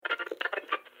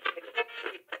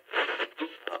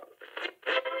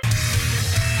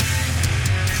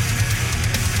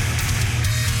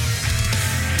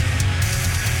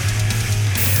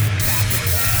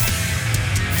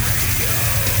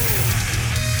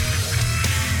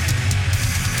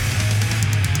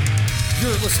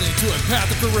listening to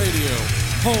Empathica Radio,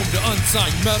 home to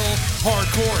unsigned metal,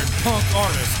 hardcore, and punk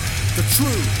artists. The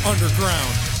true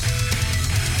underground.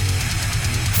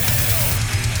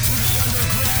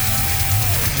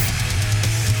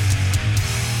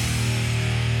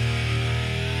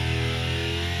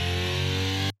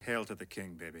 Hail to the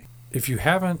king, baby. If you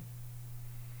haven't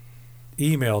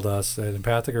emailed us at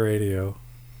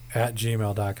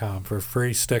empathicaradio@gmail.com for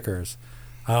free stickers,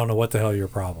 I don't know what the hell your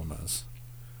problem is.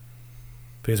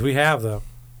 Because we have them,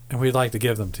 and we'd like to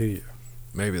give them to you.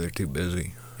 Maybe they're too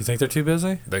busy. You think they're too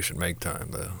busy? They should make time,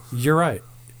 though. You're right.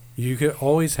 You could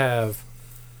always have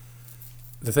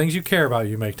the things you care about,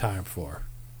 you make time for.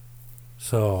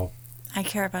 So I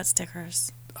care about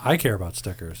stickers. I care about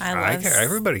stickers. I care.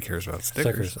 Everybody cares about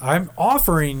stickers. I'm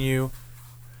offering you,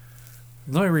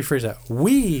 let me rephrase that.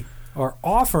 We are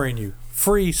offering you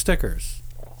free stickers.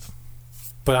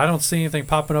 But I don't see anything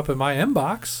popping up in my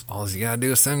inbox. All you gotta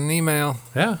do is send an email.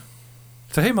 Yeah.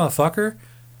 So, hey, motherfucker,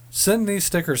 send these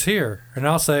stickers here. And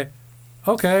I'll say,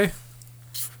 okay.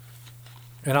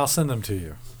 And I'll send them to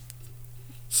you.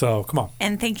 So, come on.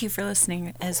 And thank you for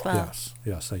listening as well.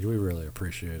 Yes. We really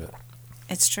appreciate it.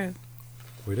 It's true.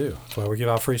 We do. That's why we give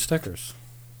out free stickers.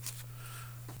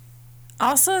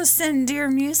 Also, send your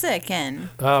music in.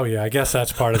 Oh, yeah. I guess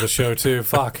that's part of the show, too.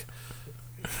 Fuck.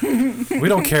 We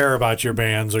don't care about your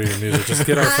bands or your music. Just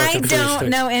get our fucking free stickers. I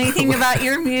don't know anything about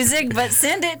your music, but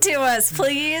send it to us,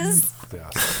 please.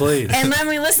 Yes, please. And let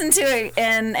me listen to it,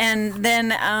 and then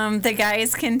the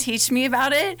guys can teach me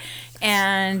about it,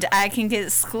 and I can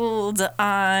get schooled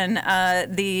on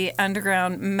the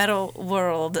underground metal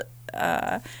world.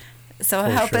 So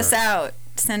help us out.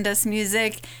 Send us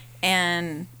music,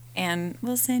 and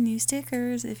we'll send you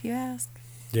stickers if you ask.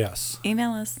 Yes.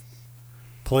 Email us.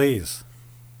 Please.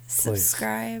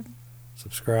 Subscribe,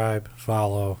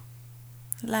 follow,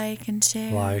 like and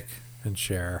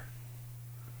share.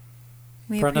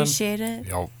 We Brendan, appreciate it.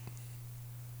 Yup.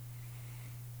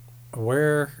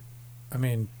 Where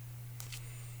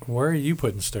are you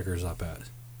putting stickers up at?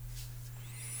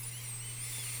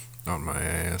 On my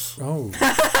ass. Oh.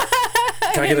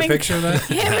 Can I get a picture of that?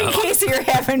 Yeah, in case you're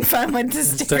having fun with the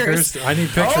stickers. I need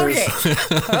pictures.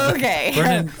 Okay.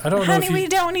 Brendan, I don't know Honey, if you... we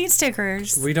don't need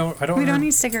stickers. We don't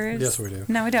need stickers. Yes, we do.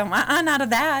 No, we don't. Not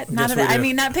of that. Not of that. I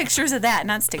mean, not pictures of that.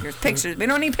 Not stickers. Pictures. We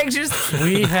don't need pictures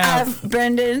We have of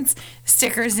Brendan's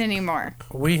stickers anymore.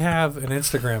 We have an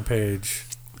Instagram page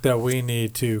that we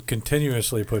need to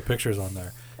continuously put pictures on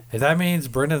there. If that means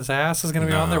Brendan's ass is going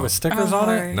to be on there with stickers on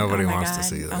it? Nobody wants to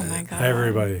see that. Oh, my God.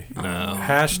 Everybody. No.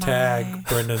 Hashtag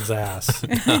Brendan's ass.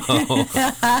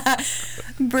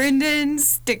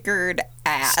 Brendan's stickered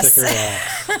ass. Stickered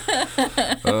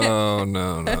ass. Oh,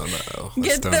 no.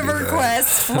 Get the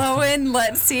requests flowing.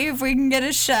 Let's see if we can get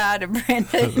a shot of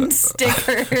Brendan's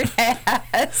stickered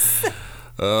ass.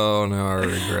 Oh, no, I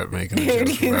regret making a Dude,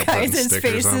 joke you about putting guys'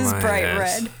 stickers on faces my bright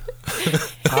ass. red.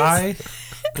 I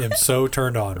am so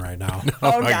turned on right now.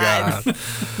 Oh, my God.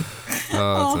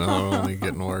 Oh, it's only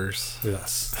getting worse.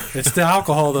 Yes. It's the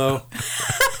alcohol, though.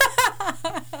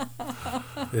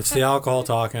 It's the alcohol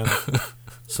talking.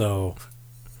 So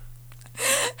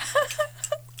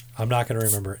I'm not going to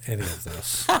remember any of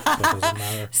this. It doesn't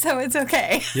matter. So it's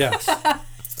okay. Yes.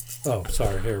 Oh,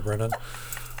 sorry. Here, Brendan.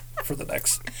 For the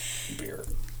next beer.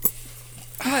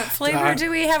 What flavor do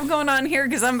we have going on here?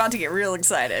 Because I'm about to get real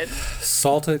excited.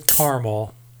 Salted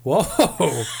caramel. Whoa.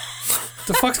 What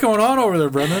the fuck's going on over there,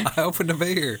 Brendan? I opened a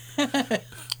beer.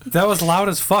 That was loud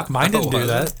as fuck. Mine didn't do was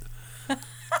that.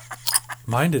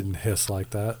 Mine didn't hiss like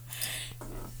that.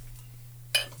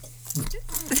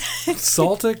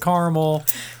 Salted caramel.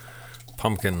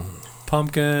 Pumpkin.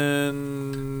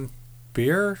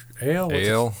 Beer?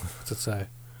 Ale? What's it say?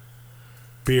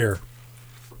 Beer.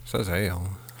 It says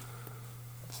ale.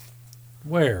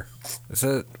 Where? It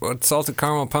says salted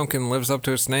caramel pumpkin lives up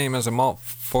to its name as a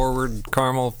malt-forward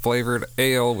caramel-flavored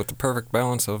ale with the perfect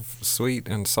balance of sweet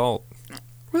and salt.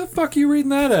 Where the fuck are you reading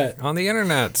that at? On the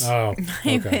internet. Oh,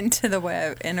 I okay. went to the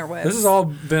interwebs. This has all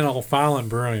been all Fallon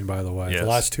Brewing, by the way. Yes. The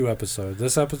last two episodes.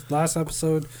 Last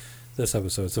episode, this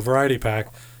episode. It's a variety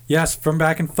pack. Yes, from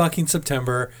back in fucking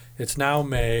September. It's now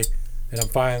May, and I'm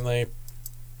finally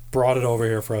brought it over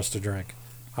here for us to drink.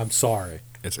 I'm sorry.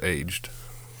 It's aged.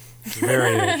 It's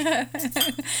very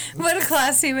aged. What a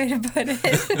classy way to put it.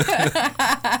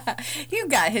 You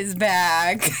got his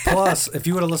back. Plus, if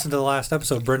you would have listened to the last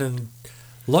episode, Brendan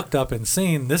looked up and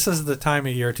seen this is the time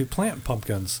of year to plant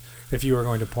pumpkins if you are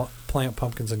going to plant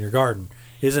pumpkins in your garden.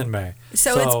 is in May.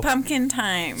 So it's pumpkin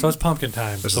time. So it's pumpkin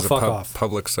time. This so is a fuck off.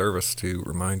 public service to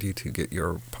remind you to get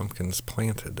your pumpkins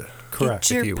planted. Correct.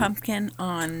 Get your pumpkin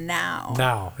on now.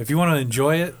 Now, if you want to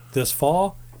enjoy it this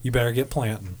fall, you better get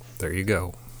planting. There you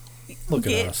go. Look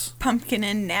Get at us. pumpkin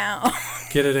in now.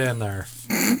 Get it in there.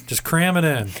 Just cram it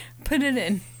in. Put it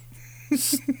in.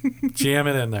 Jam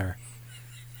it in there.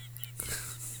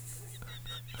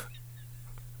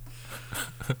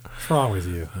 What's wrong with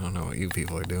you? I don't know what you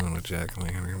people are doing with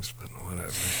jack-o'-lanterns, but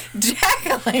whatever.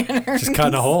 Jack-o'-lantern. Just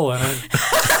cutting a hole in it.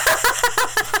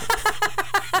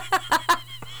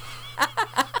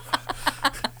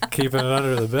 Keeping it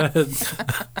under the bed.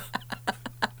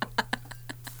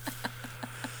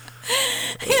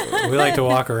 We like to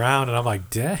walk around, and I'm like,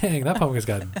 dang, that pumpkin's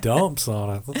got dumps on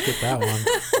it. Let's get that one.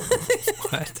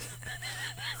 What?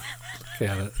 Look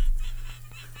at it.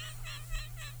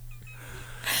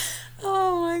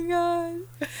 Oh my god.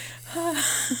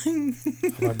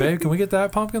 I'm like, babe, can we get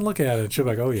that pumpkin? Look at it. She'll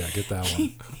be like, oh yeah, get that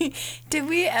one. Did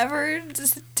we ever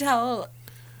just tell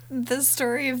the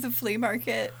story of the flea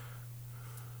market?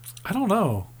 I don't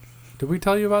know. Did we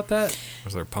tell you about that?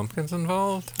 Was there pumpkins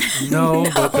involved? No,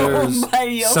 but there's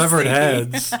but you'll severed see.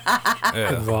 heads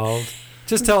Yeah. involved.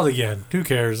 Just tell it again. Who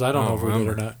cares? I don't know if we did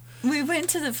or not. We went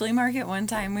to the flea market one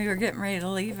time. We were getting ready to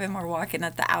leave, and we're walking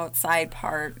at the outside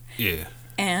part. Yeah.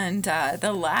 And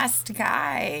the last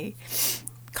guy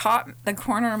caught the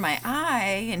corner of my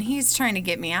eye, and he's trying to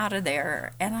get me out of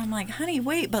there. And I'm like, honey,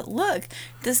 wait, but look,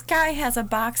 this guy has a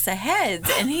box of heads.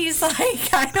 And he's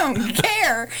like, I don't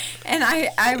care. And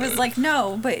I was like,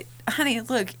 no, but honey,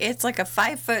 look, it's like a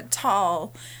 5 foot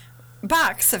tall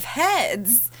box of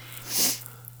heads. It's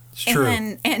true.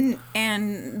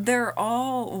 And they're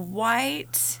all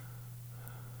white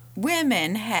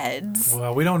women heads.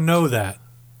 Well, we don't know that.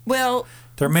 Well,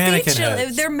 They're mannequin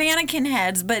heads. They're mannequin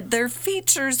heads, but their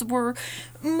features were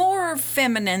more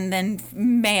feminine than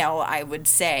male, I would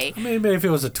say. Maybe if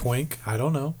it was a twink. I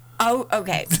don't know. Oh,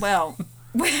 okay. Well,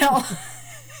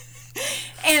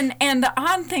 and the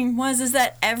odd thing is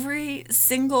that every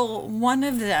single one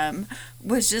of them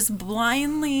was just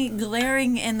blindly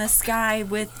glaring in the sky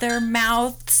with their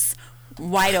mouths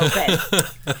wide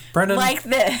open, Brendan, like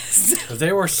this.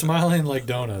 they were smiling like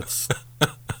donuts.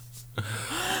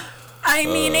 I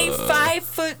mean, a 5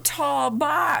 foot tall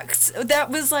box that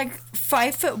was like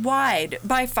 5 foot wide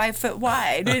by 5 foot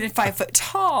wide and 5 foot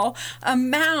tall, a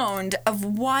mound of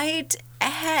white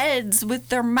heads with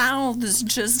their mouths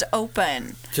just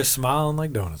open. Just smiling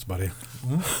like donuts, buddy.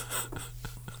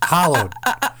 Hollowed.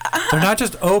 They're not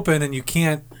just open and you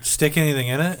can't stick anything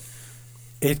in it.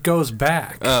 It goes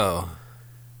back. Oh.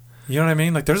 You know what I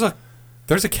mean? Like there's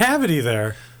a cavity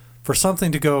there for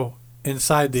something to go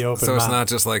inside the open So it's mouth. not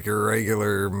just like your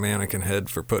regular mannequin head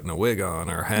for putting a wig on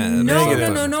or hat. No.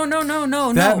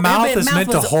 That mouth is meant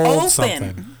to was hold open.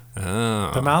 something.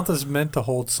 Oh. The mouth is meant to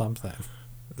hold something.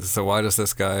 So why does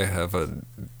this guy have a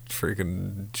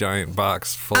freaking giant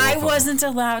box full I of them? wasn't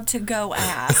allowed to go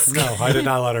ask. No, I did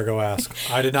not let her go ask.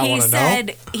 I did not He want to know.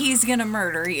 said he's gonna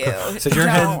murder you. So your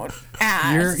head- Don't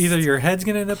ask. Either your head's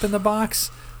gonna end up in the box,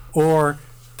 or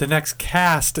the next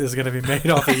cast is gonna be made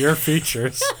off of your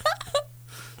features.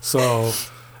 So,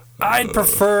 I'd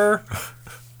prefer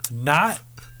not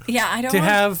Yeah, I don't to want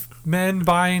have men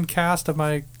buying cast of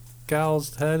my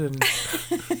gal's head and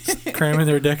cramming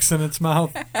their dicks in its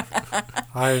mouth.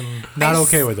 I'm not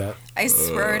okay with that. I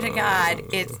swear to God,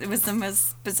 it was the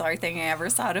most bizarre thing I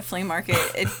ever saw at a flea market.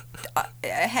 A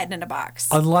head in a box.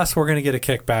 Unless we're gonna get a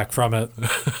kickback from it,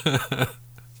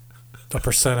 a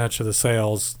percentage of the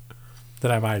sales, then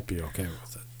I might be okay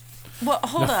with it. Well,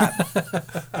 hold up.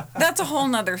 That's a whole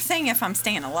nother thing if I'm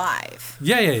staying alive.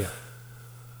 Yeah.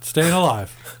 Staying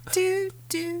alive. Do,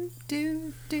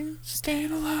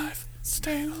 staying alive.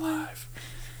 Staying alive.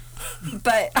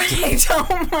 But I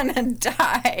don't want to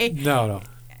die. No.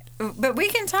 But we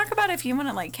can talk about if you want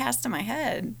to, like, cast in my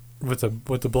head. With the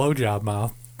blowjob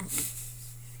mouth.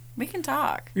 We can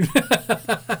talk.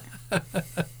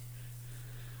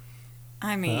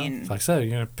 I mean, Like I said,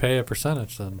 you're gonna pay a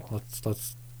percentage. Then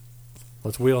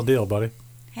let's wheel and deal, buddy.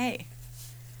 hey,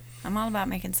 I'm all about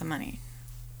making some money.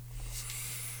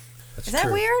 That's Is that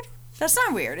true. weird? That's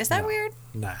not weird. Is that No. weird?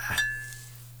 Nah.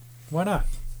 Why not?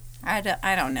 I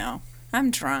don't know. I'm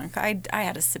drunk. I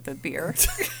had a sip of beer.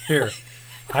 Here,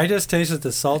 I just tasted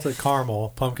the salted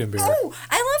caramel pumpkin beer, Oh,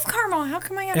 I love caramel. How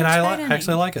come I haven't and I tried any?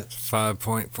 actually like it.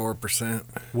 5.4%.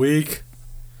 Weak.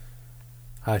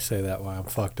 I say that while I'm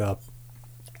fucked up.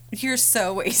 You're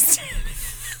so wasted.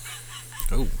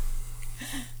 Oh,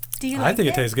 Do you I like think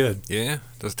it tastes good. yeah.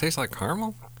 Does it taste like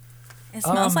caramel? It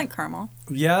smells like caramel.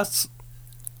 Yes,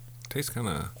 Tastes kind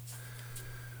of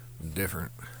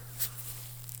different.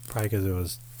 Probably because it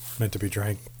was meant to be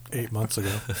drank 8 months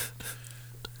ago.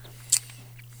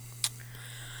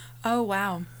 Oh,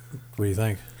 wow. What do you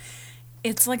think?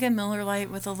 It's like a Miller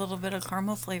Lite with a little bit of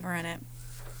caramel flavor in it.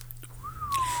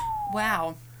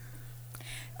 Wow.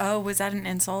 Oh, was that an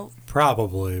insult?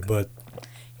 Probably, but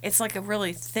It's like a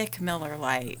really thick Miller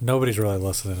Lite. nobody's really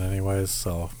listening anyways,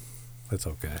 so it's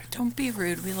okay. Don't be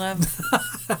rude. We love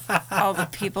all the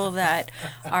people that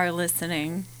are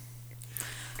listening.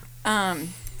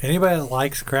 Anybody that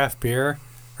likes craft beer,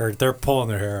 or they're pulling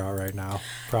their hair out right now,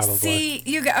 probably.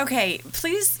 See, okay,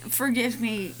 please forgive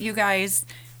me, you guys.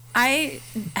 I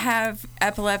have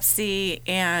epilepsy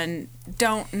and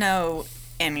don't know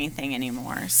anything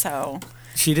anymore, so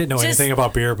She didn't know Just- anything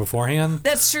about beer beforehand,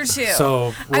 that's true too.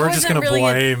 so I we're just wasn't going to really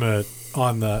blame it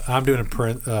on the, I'm doing a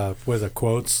print with the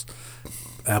quotes,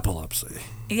 epilepsy.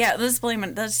 Yeah, let's blame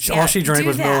it. Let's, All she drank do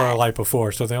was that. Miller Lite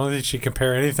before, so the only thing she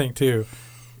compare anything to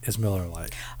is Miller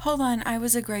Lite. Hold on, I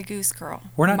was a Grey Goose girl.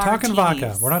 We're not talking vodka.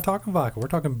 Martinis. We're not talking vodka. We're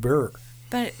talking beer.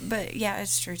 But yeah,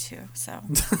 it's true too. So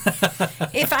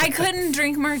if I couldn't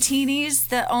drink martinis,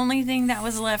 the only thing that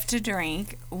was left to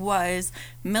drink was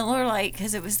Miller Lite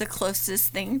because it was the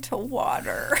closest thing to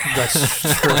water. That's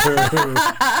true.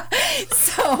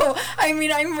 So I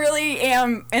mean, I really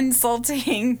am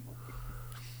insulting.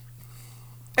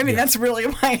 I mean, Yeah. that's really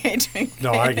why I drink.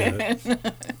 No, I get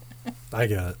it. I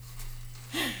get it.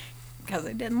 Because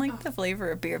I didn't like the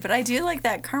flavor of beer, but I do like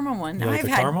that caramel one. You Now like I've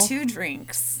the had caramel? 2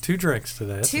 drinks. 2 drinks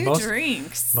today. That's the Two most,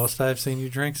 drinks. most I've seen you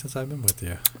drink since I've been with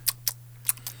you.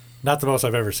 Not the most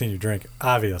I've ever seen you drink,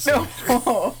 obviously.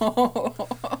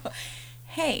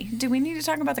 Hey, do we need to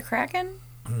talk about the Kraken?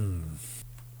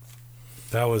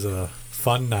 That was a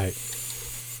fun night.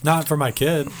 Not for my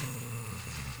kid.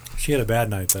 She had a bad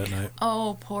night that night.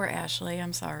 Oh, poor Ashley.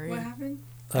 I'm sorry. What happened?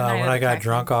 The night When of I the got Kraken.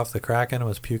 drunk off the Kraken and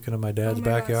was puking in my dad's Oh my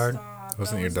God, backyard. stop.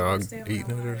 Wasn't That your was the dog worst day of my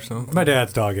eating it or life. something? My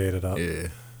dad's dog ate it up. Yeah.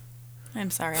 I'm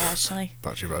sorry, Ashley.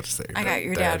 Thought you were about to say I got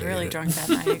your dad really ate it. drunk that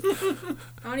night.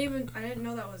 I didn't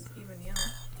know that was even yellow.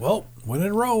 Well, when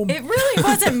in Rome. It really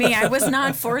wasn't me. I was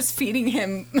not force feeding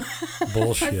him. I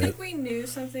Bullshit. think we knew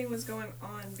something was going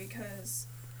on because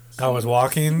I was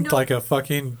walking No. like a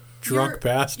fucking drunk you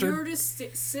bastard. were just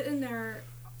sitting there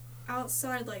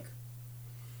outside, like,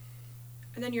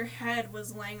 and then your head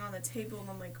was laying on the table, and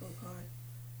I'm like, oh god.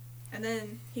 And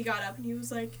then he got up and he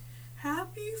was like,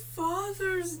 "Happy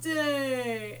Father's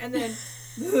Day," and then.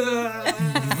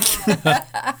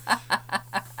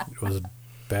 It was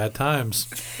bad times.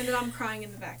 And then I'm crying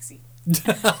in the backseat.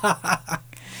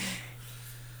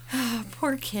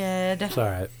 Poor kid. It's all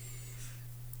right.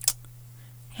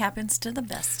 Happens to the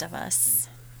best of us.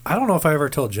 I don't know if I ever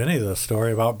told Jenny this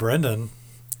story about Brendan.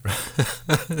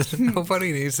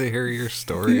 Nobody needs to hear your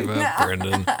story about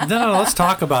Brendan. No, let's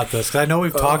talk about this. 'Cause I know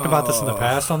we've talked about this in the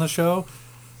past on the show.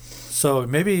 So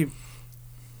maybe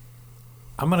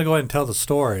I'm going to go ahead and tell the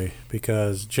story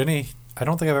because Jenny, I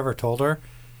don't think I've ever told her.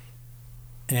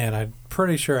 And I'm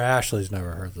pretty sure Ashley's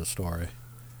never heard the story.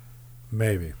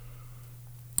 Maybe.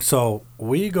 So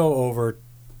we go over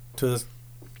to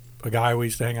a guy we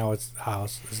used to hang out with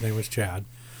house. His name was Chad.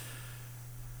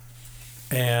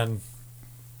 And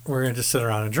we're going to just sit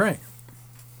around and drink.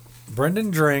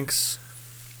 Brendan drinks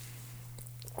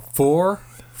 4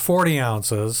 40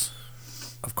 ounces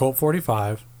of Colt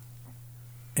 45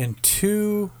 and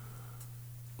 2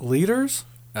 liters.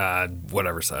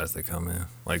 Whatever size they come in,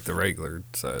 like the regular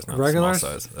size, not Regular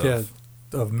small size.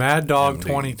 of Mad Dog MD.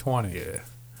 2020 Yeah.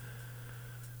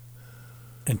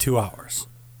 in 2 hours.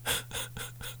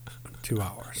 2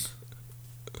 hours.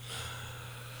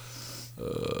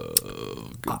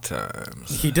 Good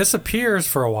times. He disappears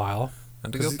for a while.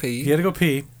 Had to go pee. He had to go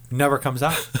pee. Never comes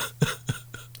out.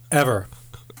 Ever.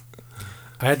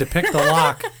 I had to pick the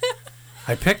lock.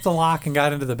 I picked the lock and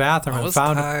got into the bathroom I and was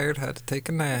found tired. Had to take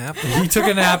a nap. he took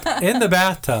a nap in the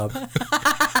bathtub.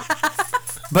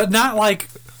 But not like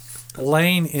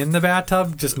laying in the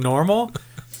bathtub, just normal.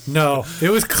 No, it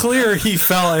was clear he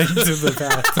fell into the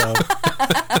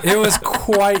bathtub. It was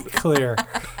quite clear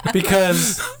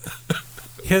because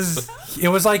it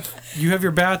was like you have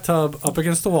your bathtub up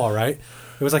against the wall, right?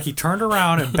 It was like he turned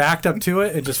around and backed up to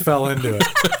it and just fell into it.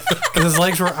 Because his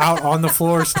legs were out on the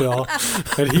floor still,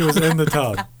 and he was in the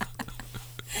tub.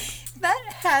 That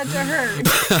had to hurt.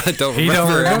 I don't He don't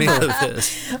remember any remember. of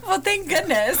this. Well, thank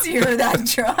goodness you were that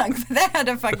drunk. But that had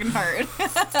to fucking hurt.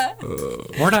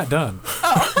 We're not done.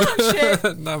 Oh,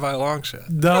 shit. Not by a long shot.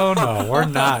 No, we're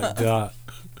not done.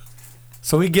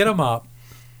 So we get him up,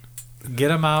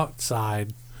 get him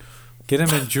outside, get him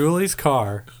in Julie's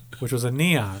car, which was a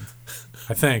Neon,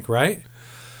 I think, right?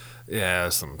 Yeah,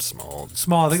 some small.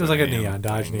 Small, I think it was like a sedan Neon,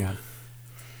 Dodge thing. Neon.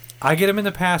 I get him in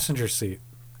the passenger seat.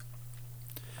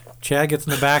 Chad gets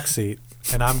in the back seat,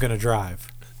 and I'm going to drive.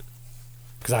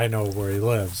 Because I know where he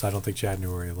lives. I don't think Chad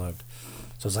knew where he lived.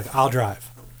 So it's like, I'll drive.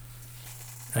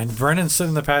 And Brendan's sitting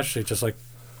in the passenger seat, just like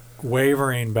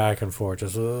wavering back and forth.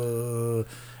 Just, and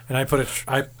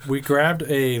we grabbed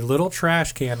a little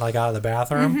trash can, like out of the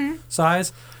bathroom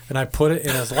size, and I put it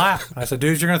in his lap. I said,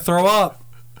 dude, you're going to throw up.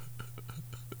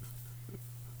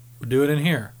 Do it in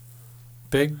here.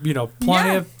 Big,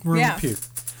 plenty of room to puke.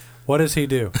 What does he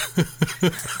do?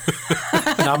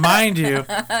 Now, mind you,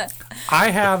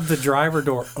 I have the driver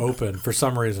door open for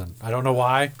some reason. I don't know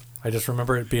why. I just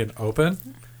remember it being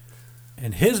open.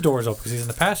 And his door's open because he's in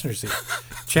the passenger seat.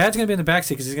 Chad's going to be in the back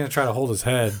seat because he's going to try to hold his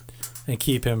head and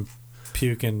keep him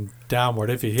puking downward.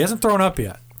 If he hasn't thrown up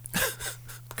yet.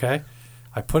 Okay?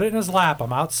 I put it in his lap.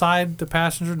 I'm outside the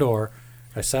passenger door.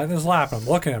 I sat in his lap. And I'm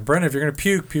looking at him. Brendan, if you're going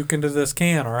to puke into this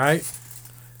can, all right?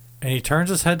 And he turns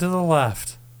his head to the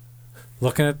left,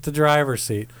 looking at the driver's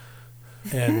seat,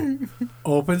 and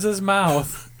opens his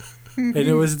mouth, and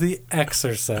it was The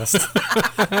Exorcist.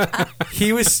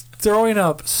 He was throwing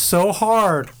up so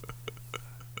hard,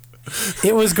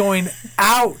 it was going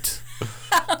out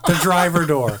the driver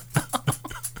door.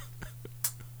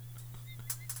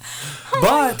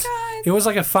 But it was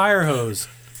like a fire hose.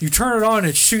 You turn it on,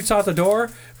 it shoots out the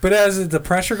door, but as the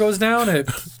pressure goes down,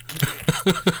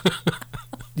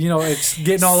 it's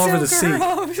getting all over the seat.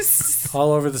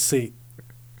 All over the seat.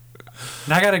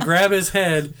 And I got to grab his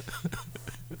head.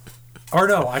 Or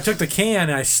no, I took the can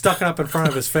and I stuck it up in front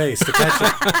of his face to catch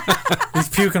it. He's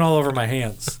puking all over my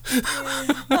hands.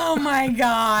 Oh my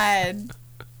God.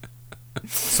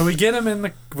 So we get it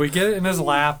in his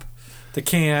lap, the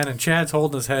can, and Chad's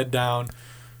holding his head down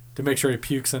to make sure he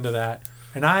pukes into that.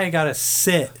 And I got to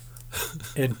sit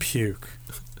and puke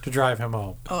to drive him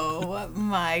home. Oh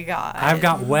my God. I've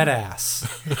got wet ass.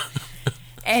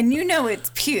 And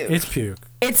it's puke. It's puke.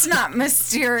 It's not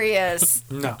mysterious.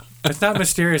 No. It's not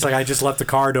mysterious like I just left the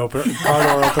car door open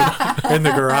in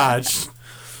the garage.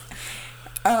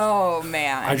 Oh,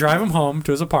 man. I drive him home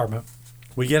to his apartment.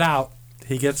 We get out.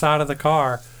 He gets out of the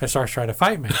car and starts trying to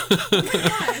fight me.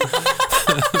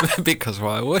 Because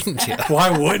why wouldn't you?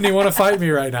 Why wouldn't he want to fight me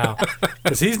right now?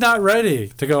 Because he's not ready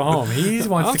to go home. He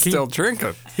wants I'm to keep. still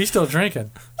drinking. He's still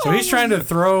drinking. So he's trying to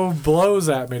throw blows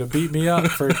at me to beat me up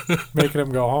for making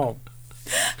him go home.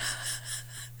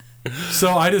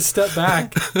 So I just step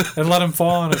back and let him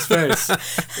fall on his face.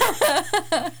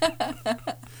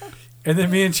 And then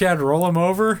me and Chad roll him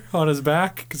over on his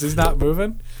back because he's not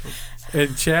moving.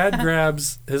 And Chad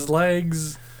grabs his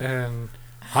legs and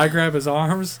I grab his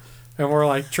arms. And we're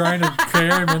like trying to carry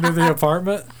him into the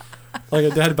apartment like a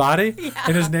dead body. Yeah.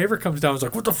 And his neighbor comes down and is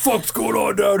like, what the fuck's going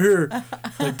on down here?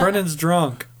 Like, Brendan's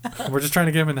drunk. And we're just trying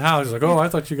to get him in the house. He's like, oh, I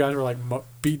thought you guys were like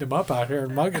beating him up out here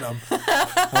and mugging him.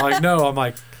 I'm like, no. I'm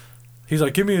like, he's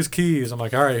like, give me his keys. I'm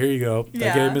like, all right, here you go.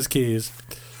 Yeah. I gave him his keys.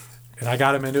 And I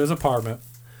got him into his apartment.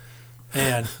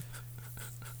 And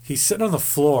he's sitting on the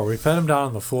floor. We put him down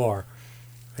on the floor.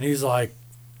 And he's like,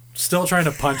 still trying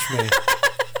to punch me.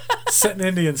 Sitting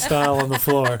Indian style on the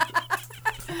floor.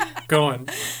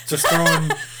 Just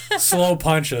throwing slow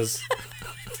punches.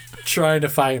 Trying to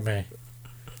fight me.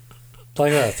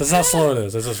 Like that. That's how slow it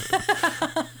is.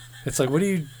 It's like, what are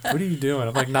you doing?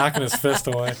 I'm like knocking his fist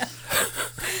away.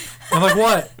 I'm like,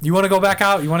 what? You want to go back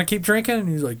out? You want to keep drinking? And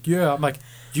he's like, yeah. I'm like,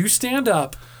 you stand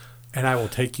up and I will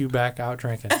take you back out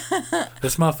drinking.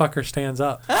 This motherfucker stands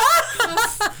up.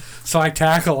 So I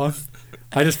tackle him.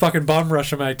 I just fucking bum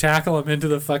rush him and I tackle him into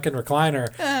the fucking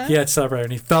recliner he had set up right,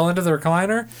 and he fell into the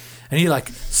recliner and he like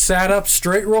sat up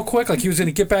straight real quick like he was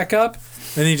gonna get back up and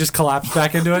then he just collapsed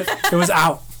back into it. It was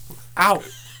out. He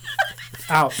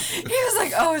was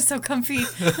like, oh, it's so comfy.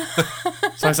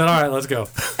 So I said, all right, let's go.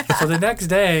 So the next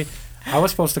day I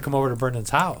was supposed to come over to Brendan's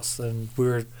house and we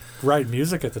were writing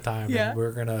music at the time. Yeah. And we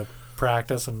were gonna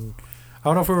practice, and I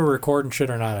don't know if we were recording shit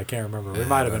or not. I can't remember. We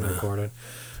might have been recording.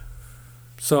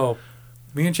 So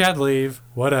me and Chad leave,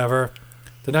 whatever.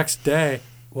 The next day,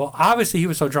 well, obviously he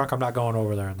was so drunk I'm not going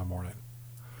over there in the morning.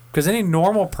 Because any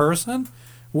normal person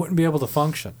wouldn't be able to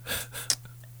function.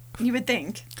 You would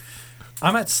think.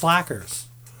 I'm at Slackers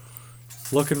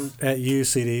looking at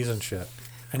used CDs and shit.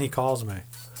 And he calls me.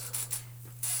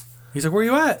 He's like, where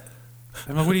you at?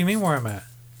 I'm like, what do you mean where I'm at?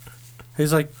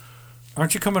 He's like,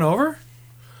 aren't you coming over?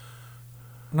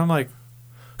 And I'm like,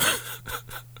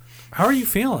 how are you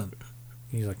feeling?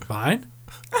 He's like, fine.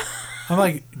 I'm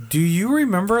like, do you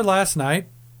remember last night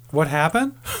what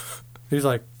happened? He's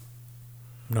like,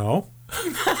 no.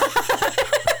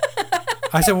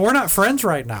 I said, we're not friends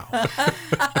right now.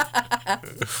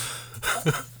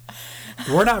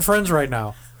 We're not friends right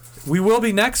now. We will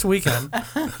be next weekend,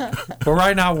 but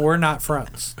right now we're not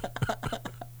friends.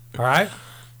 All right?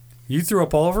 You threw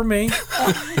up all over me.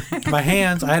 My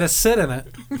hands, I had to sit in it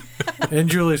in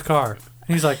Julie's car.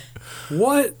 And he's like,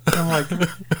 what? And I'm like,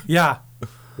 yeah,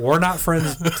 we're not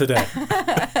friends today.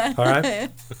 All right?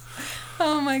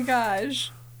 Oh my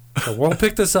gosh. So we'll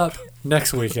pick this up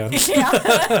next weekend.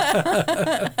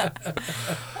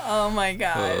 Oh my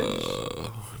gosh.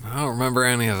 I don't remember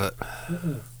any of it.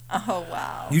 Oh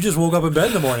wow. You just woke up in bed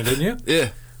in the morning, didn't you?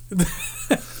 Yeah.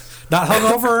 Not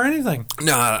hungover or anything.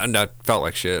 No, I felt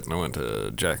like shit, and I went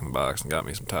to Jack in the Box and got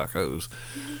me some tacos,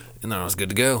 and then I was good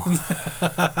to go.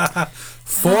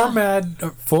 Four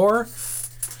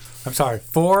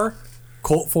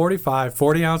Colt 45,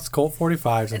 40-ounce Colt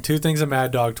 45s, and 2 things of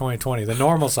Mad Dog 2020. The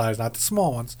normal size, not the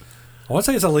small ones. I want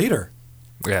to say it's a liter.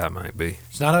 Yeah, it might be.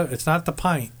 It's not the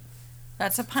pint.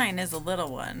 That's a pint is a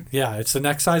little one. Yeah, it's the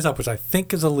next size up, which I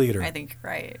think is a liter. I think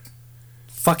you're right.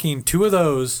 Fucking 2 of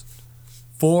those,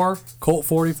 4 Colt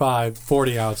 45,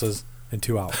 40 ounces in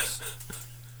 2 hours.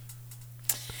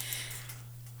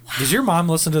 Does your mom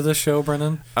listen to this show,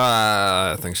 Brendan?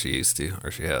 I think she used to,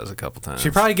 or she has a couple times. She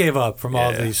probably gave up from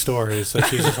all these stories, so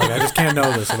she's just like, I just can't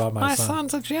know this about my son.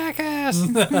 son's a jackass.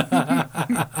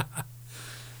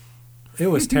 It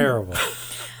was terrible.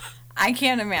 I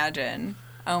can't imagine.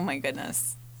 Oh my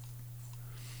goodness.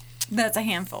 That's a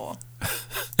handful.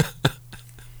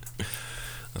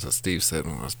 That's what Steve said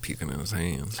when I was puking in his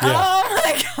hands. Yeah. Oh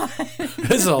my god.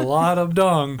 It's a lot of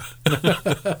dung.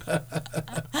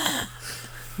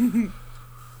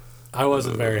 I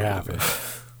wasn't very happy.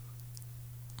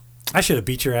 I should have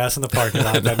beat your ass in the parking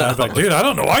lot that night. I was like, dude, I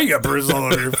don't know why you got bruises all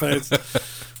over your face.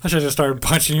 I should have just started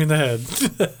punching you in the head.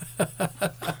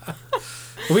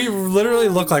 We literally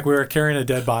looked like we were carrying a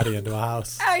dead body into a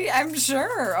house. I'm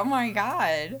sure. Oh my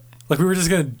god. Like we were just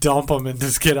going to dump them and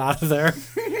just get out of there.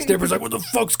 His neighbor's like, what the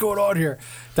fuck's going on here?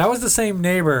 That was the same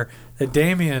neighbor that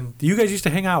Damien, you guys used to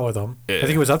hang out with him. Yeah. I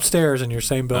think it was upstairs in your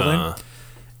same building.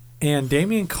 And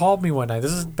Damien called me one night.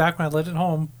 This is back when I lived at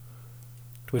home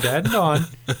with Dad and Dawn.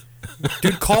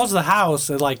 Dude calls the house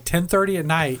at like 10:30 at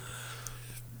night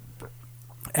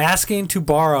asking to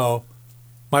borrow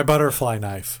my butterfly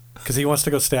knife because he wants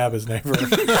to go stab his neighbor. The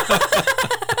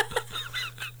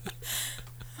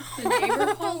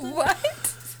neighbor called it? What?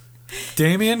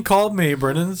 Damien called me,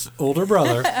 Brendan's older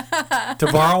brother, to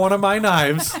borrow one of my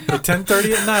knives at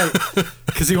 10:30 at night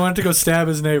because he wanted to go stab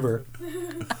his neighbor.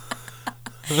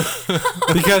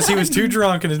 Because he was too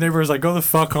drunk and his neighbor was like, go the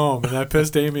fuck home, and that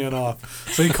pissed Damien off.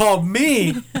 So he called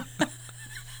me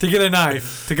to get a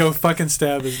knife to go fucking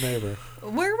stab his neighbor.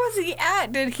 Where was he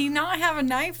at? Did he not have a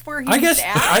knife where he I guess, was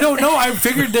at? I don't know. I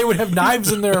figured they would have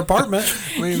knives in their apartment.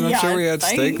 I mean, I'm Yeah, sure we had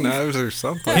thanks. steak knives or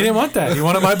something. He didn't want that. He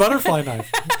wanted my butterfly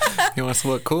knife. He wants to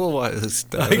look cool while this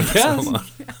I guess.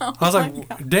 I was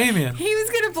like, Damien. He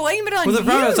was gonna blame it on Well, the you.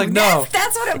 problem is, like, no.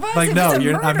 That's what it was. Like, It no, was a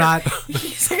you're, I'm murder. not.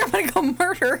 He's like, I'm gonna go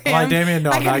murder him. Like, Damien,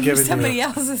 no, I I'm gotta not use giving somebody you.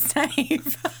 else's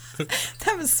knife.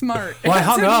 That was smart. Well, I That's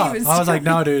hung what up. he I was like,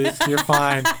 doing. no, dude, you're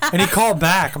fine. And he called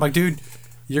back. I'm like, dude,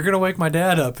 you're going to wake my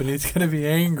dad up and he's going to be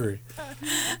angry.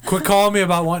 Quit calling me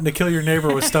about wanting to kill your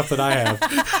neighbor with stuff that I have.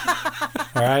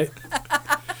 All right?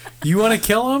 You want to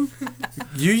kill him?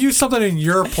 You use something in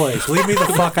your place. Leave me the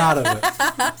fuck out of it.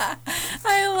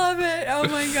 I love it. Oh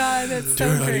my god, that's so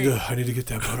Dude, great. I need to get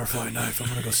that butterfly knife. I'm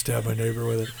going to go stab my neighbor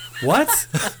with it. What?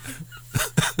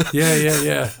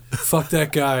 Yeah. Fuck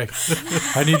that guy.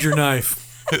 I need your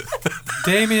knife.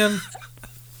 Damien.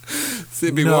 See,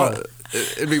 it'd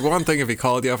be one thing if he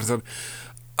called you up and said,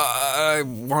 I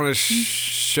want to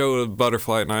show a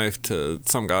butterfly knife to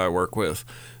some guy I work with.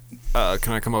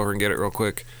 Can I come over and get it real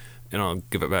quick? And I'll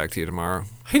give it back to you tomorrow.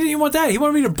 He didn't even want that. He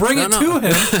wanted me to bring it to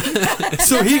him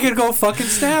so he could go fucking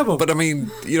stab him. But I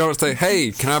mean, you don't say,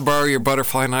 hey, can I borrow your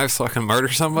butterfly knife so I can murder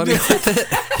somebody?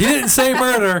 He didn't say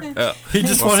murder. He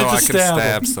just wanted so to I can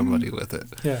stab him. somebody with it.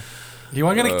 Yeah. He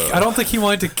wasn't gonna. I don't think he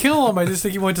wanted to kill him. I just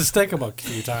think he wanted to stick him a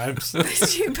few times.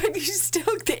 But you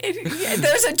still did.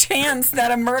 There's a chance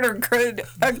that a murder could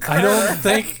occur. I don't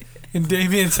think in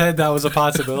Damien's head that was a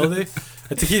possibility.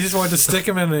 I think he just wanted to stick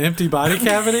him in an empty body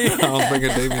cavity. I don't think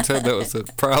in Damien said that was a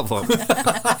problem.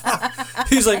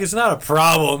 He's like, it's not a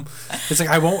problem. It's like,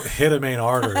 I won't hit a main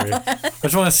artery. I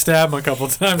just want to stab him a couple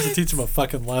times to teach him a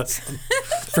fucking lesson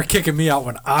for kicking me out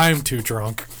when I'm too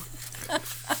drunk.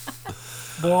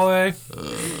 Boy.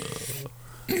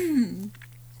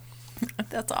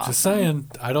 That's awesome. Just saying.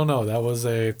 I don't know. That was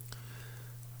a...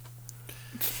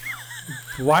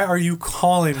 Why are you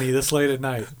calling me this late at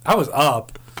night? I was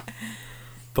up,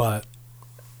 but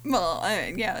Well,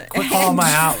 yeah. Quit calling my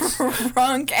house.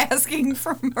 Drunk asking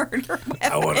for murder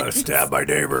I want to weapons. stab my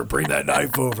neighbor. Bring that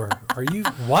knife over. Are you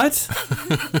what?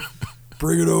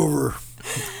 Bring it over.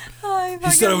 Oh, I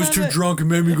He said I was too drunk and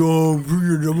made me go home.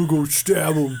 I'm gonna go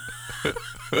stab him.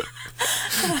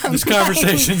 This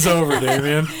conversation's over,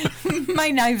 Damien. My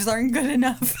knives aren't good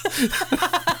enough.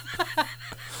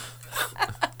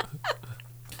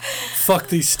 Fuck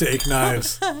these steak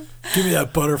knives. Give me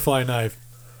that butterfly knife.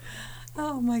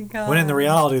 Oh my god. When in the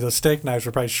reality, the steak knives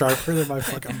are probably sharper than my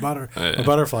fucking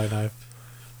butterfly knife.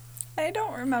 I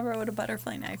don't remember what a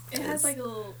butterfly knife is. It has like a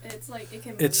little. It's like it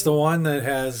can. It's move. the one that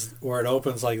has where it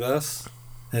opens like this,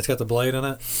 and it's got the blade in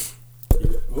it.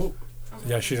 Ooh.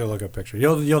 Yeah, shoot a look up picture.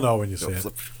 You'll know when you see it.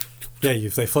 Yeah,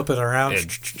 they flip it around.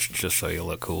 Just so you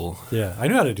look cool. Yeah, I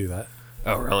knew how to do that.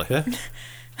 Oh, really? Yeah.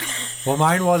 Well,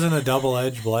 mine wasn't a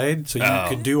double-edged blade, so you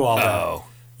could do all that. Oh.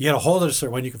 You got to hold it a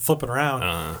certain when you can flip it around,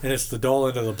 Uh-huh. and it's the dull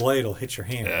end of the blade will hit your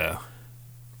hand. Yeah.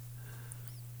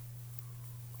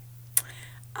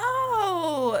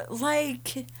 Oh,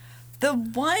 like the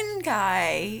one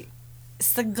guy,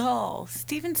 Seagal,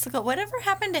 Steven Seagal. Whatever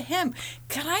happened to him?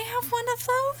 Can I have one of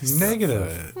those?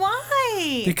 Negative.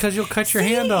 Why? Because you'll cut your See,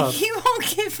 hand off. He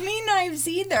won't give me knives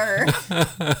either.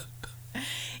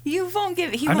 You won't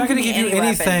give. I'm not going to give you any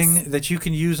anything weapons. that you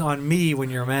can use on me when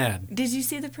you're mad. Did you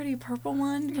see the pretty purple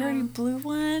one? Pretty blue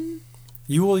one?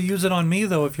 You will use it on me,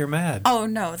 though, if you're mad. Oh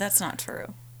no, that's not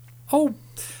true. Oh,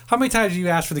 how many times have you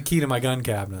asked for the key to my gun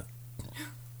cabinet?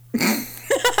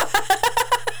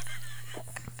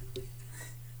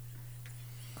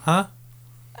 Huh?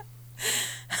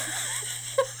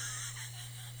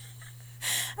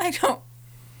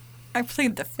 I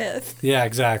plead the fifth. Yeah,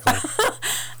 exactly.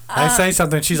 I say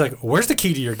something, she's like, "Where's the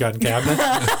key to your gun cabinet?"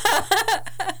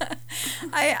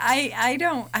 I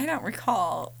don't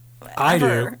recall. I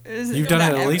ever. do. You've done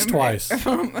it at least twice. Was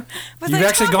You've I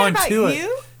actually talking gone about to it.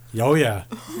 you? Oh yeah.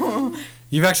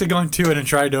 You've actually gone to it and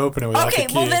tried to open it without Okay, the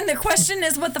key. well then the question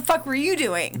is, what the fuck were you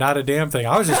doing? Not a damn thing.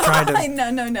 I was just trying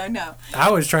to. No.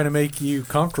 I was trying to make you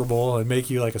comfortable and make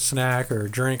you like a snack or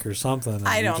a drink or something. And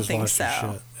I you don't just think lost your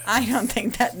so. shit. I don't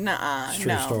think that. Nah, It's a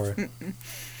true no. story.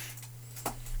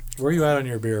 Where are you at on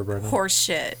your beer, Brendan? Horse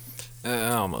shit.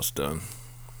 Almost done.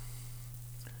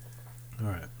 All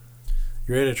right.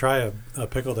 You ready to try a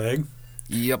pickled egg?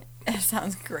 Yep. That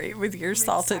sounds great with your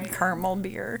salted excited. caramel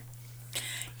beer.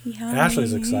 Yummy.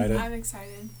 Ashley's excited. I'm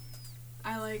excited.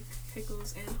 I like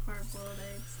pickles and hard-boiled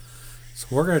eggs. So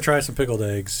we're going to try some pickled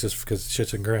eggs just because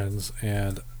shits and grins.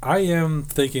 And I am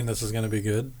thinking this is going to be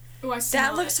good. Oh, I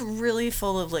smell That looks it. really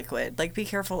full of liquid. Like, be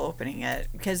careful opening it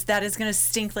because that is gonna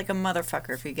stink like a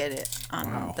motherfucker if you get it on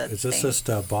Wow. the Is this thing.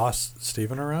 just Boss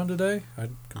Steven around today?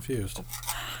 I'm confused.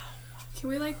 Can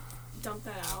we like dump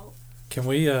that out? Can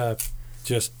we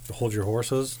just hold your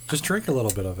horses? Just drink a little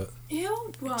bit of it.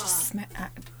 Ew.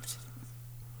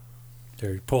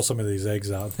 Here, pull some of these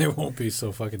eggs out. They won't be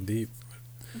so fucking deep.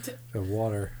 D- The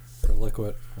water or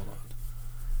liquid. Hold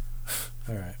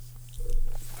on. All right.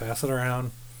 Pass it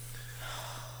around.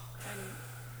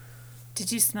 Did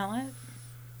you smell it?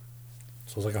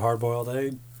 Smells like a hard-boiled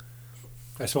egg.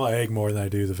 I smell egg more than I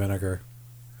do the vinegar.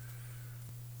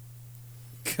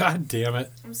 God damn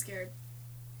it. I'm scared.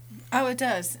 Oh, it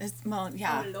does. It smells.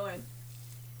 Yeah, Oh Lord.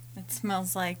 it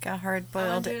smells like a I'll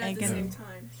hard-boiled do it at egg the same and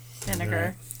time.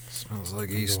 vinegar. Smells like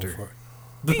I'm going Easter. for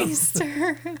it.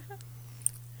 Easter.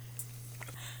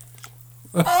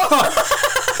 Again.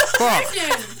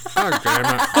 God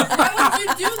damn it. Why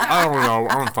would you do that? I don't know.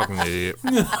 I'm a fucking idiot.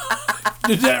 Did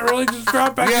that really just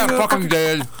drop back? Yeah, into the fucking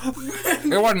did.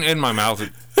 It wasn't in my mouth.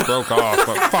 It broke off.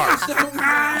 But fuck.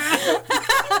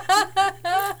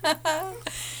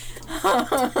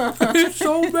 It's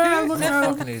so bad. Look at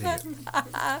him. Fucking idiot.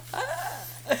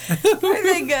 Are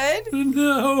they good?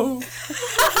 No.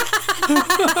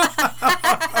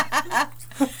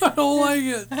 I don't like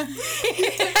it.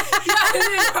 It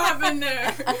didn't pop in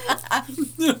there.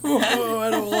 No, I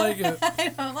don't like it.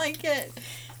 I don't like it.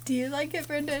 Do you like it,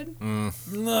 Brendan?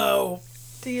 No.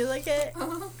 Do you like it?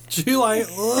 She like,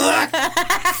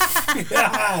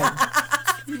 God.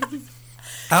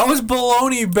 How is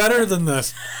bologna better than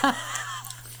this?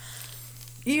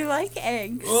 You like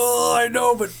eggs? Oh, I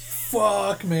know, but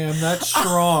fuck, man, that's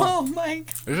strong. Oh my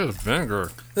god. It's just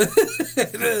vinegar.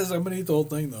 It is. I'm gonna eat the whole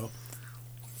thing though.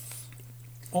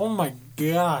 Oh my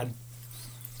god,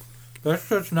 that's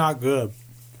just not good.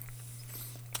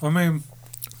 I mean,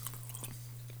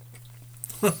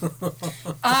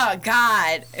 Oh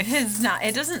god. It is not.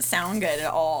 It doesn't sound good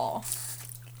at all.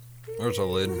 There's a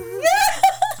lid.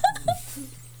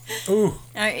 ooh,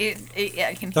 I can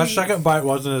hear that you. second bite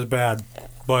wasn't as bad,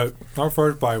 but our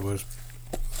first bite was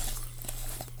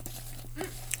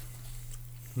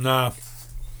Nah,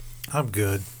 I'm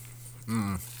good.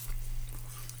 I'm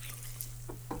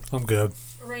good.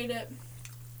 Rate it.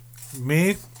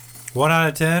 Me, 1 out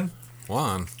of 10.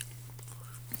 1.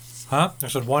 Huh? I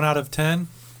said 1 out of 10.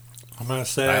 I'm gonna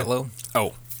say. That low?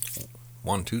 Oh.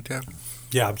 1 to 10?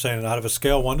 Yeah, I'm saying out of a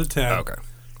scale 1 to 10. Okay.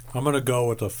 I'm gonna go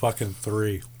with a fucking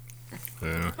 3.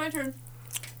 Yeah. My turn.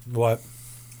 What?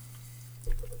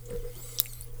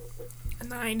 A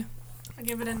 9. I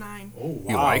give it a 9. Oh, wow.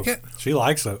 You like it? She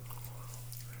likes it.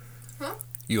 Huh?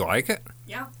 You like it?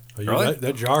 Yeah. Really?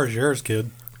 That jar is yours,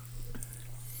 kid.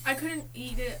 I couldn't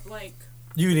eat it like.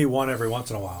 You can eat one every once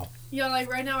in a while. Yeah, like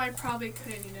right now I probably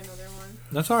couldn't eat another one.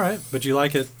 That's all right, but you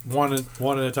like it one at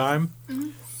a time.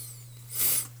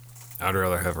 I'd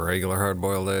rather have a regular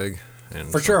hard-boiled egg.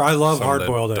 And For sure, I love some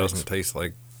hard-boiled that eggs. doesn't taste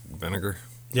like vinegar.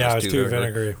 Yeah, it's too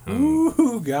vinegary.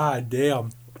 Ooh, god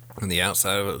damn. And the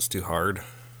outside of it was too hard.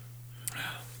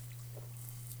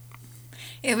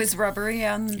 It was rubbery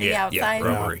on the outside. Yeah,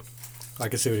 rubbery. I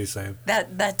can see what he's saying.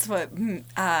 That's what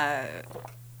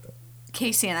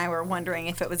Casey and I were wondering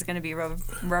if it was going to be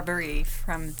rubbery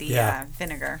from the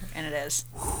vinegar, and it is.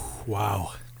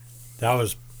 Wow, that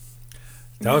was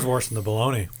worse than the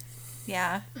bologna.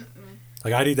 Yeah.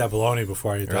 Like I'd eat that bologna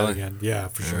before I eat that Really? again. Yeah,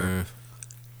 for sure.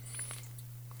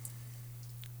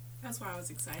 That's why I was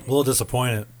excited. A little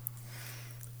disappointed.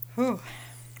 Whew.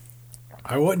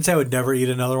 I wouldn't say I would never eat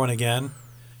another one again,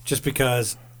 just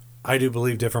because I do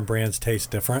believe different brands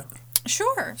taste different.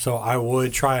 Sure. So I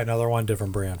would try another one,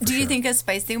 different brand. For Do you sure. think a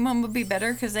spicy one would be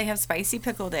better because they have spicy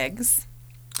pickled eggs?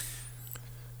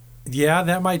 Yeah,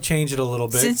 that might change it a little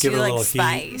bit. Since give you it a like little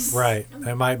spice. heat. Right.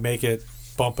 It might make it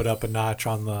bump it up a notch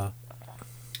on the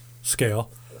scale.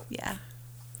 Yeah.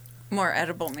 More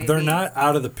edible, maybe. They're not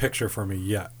out of the picture for me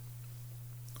yet.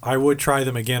 I would try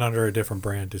them again under a different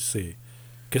brand to see.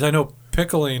 Because I know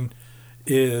pickling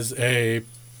is a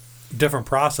different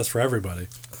process for everybody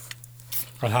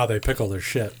on how they pickle their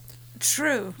shit.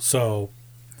 True. So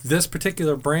this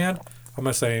particular brand, I'm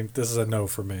going to say this is a no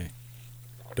for me.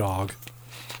 Dog.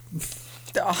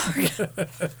 Dog.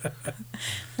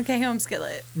 Okay, home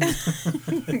skillet.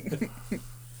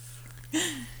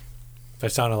 I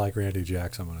sounded like Randy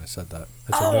Jackson when I said that.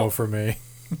 It's a no for me.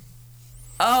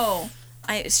 Oh,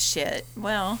 shit.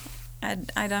 Well,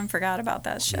 I done forgot about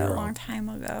that show You're a long wrong. time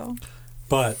ago.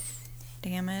 But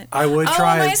Damn it. I would Oh,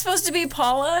 try. am I supposed to be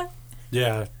Paula?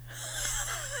 Yeah.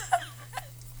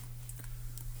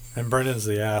 And Brendan's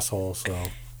the asshole, so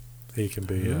he can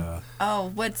be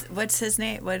Oh, what's his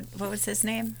name? What was his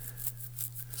name?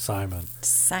 Simon.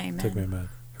 Simon. Took me a minute.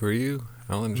 Who are you?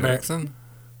 Alan Jackson?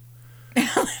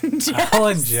 Alan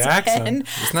Jackson.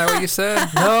 Isn't that what you said?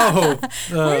 No.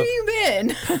 Where have you been?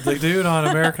 The dude on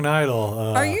American Idol.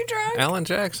 Are you drunk? Alan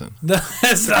Jackson. No,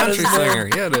 that's not his Country name. singer.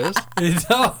 Yeah, it is.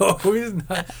 No, he's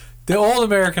not. The old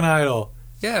American Idol.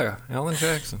 Yeah, Alan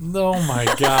Jackson. Oh my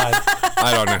God.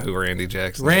 I don't know who Randy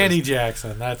Jackson Randy is.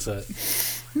 Jackson. That's it.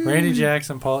 Randy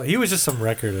Jackson, Paul. He was just some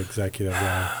record executive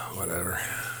guy. Whatever.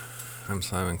 I'm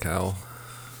Simon Cowell.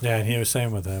 Yeah, and he was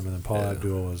same with him. And then Paula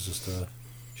Abdul was just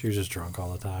she was just drunk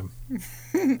all the time.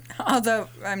 Although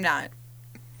I'm not.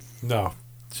 No,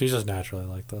 she's just naturally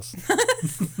like this.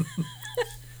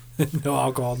 No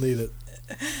alcohol needed.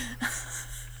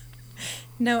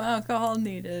 No alcohol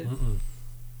needed.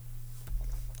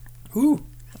 Ooh.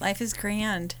 Life is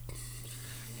grand.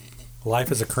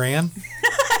 Life is a crayon.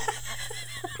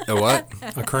 A what?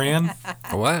 A crayon.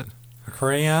 A what? A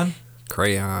crayon.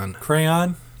 Crayon.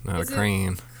 Crayon. Not Is a it-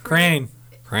 crane. Crayon.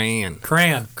 Crayon.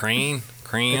 Crayon. Crane?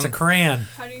 Crayon? It's a crayon.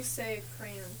 How do you say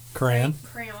crayon? Crayon.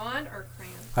 Crayon or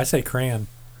crayon? I say crayon.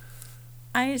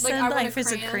 I said I want a life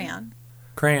is a crayon. crayon.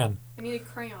 Crayon. I need a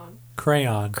crayon.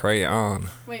 Crayon. Crayon.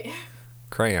 Wait,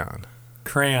 Crayon.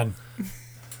 Crayon. do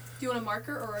you want a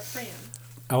marker or a crayon?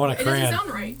 I want a It doesn't crayon. sound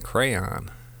right.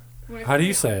 Crayon. You want a How do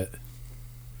you crayon? say it?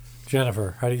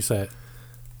 Jennifer, how do you say it?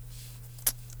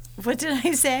 What did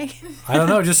I say? I don't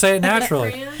know. Just say it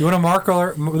naturally. Crayon? You want a marker?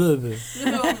 Or, No, do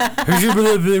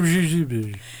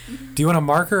you want a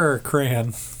marker or a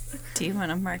crayon? Do you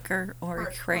want a marker or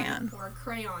a crayon? Or a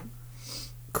crayon.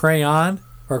 Crayon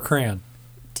or crayon?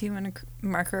 Do you want a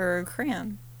marker or a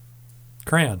crayon?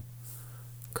 Crayon.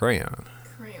 Crayon.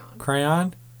 Crayon. Crayon.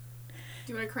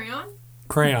 Do you want a crayon?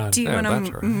 Crayon. Do you Yeah, want that's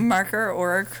a right. marker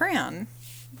or a crayon?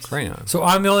 Crayon. So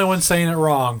I'm the only one saying it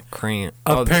wrong. Crayon.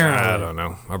 Apparently. I don't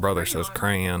know. My brother says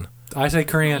crayon. I say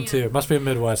crayon too. It must be a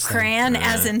Midwest thing. Crayon,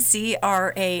 as in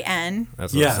CRAN.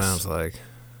 That's what Yes. it sounds like.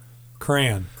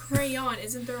 Crayon. Crayon.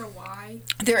 Isn't there a Y?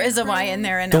 There is a Y in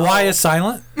there. And The O. Y is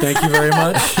silent. Thank you very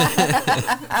much.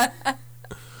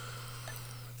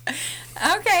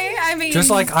 Okay, I mean. Just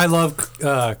like I love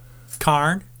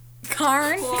Karn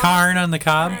Carn. Carn on the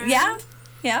cob. Yeah.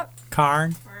 Yep.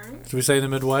 Carn. Corn. So we say in the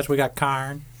Midwest, we got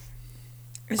carn.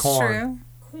 It's Corn.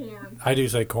 true. Corn. I do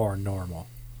say corn normal.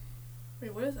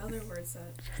 Wait, what is other words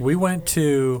that? We went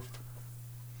to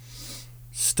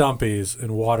Stumpy's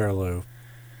in Waterloo.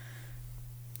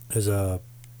 Is a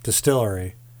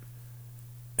distillery.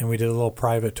 And we did a little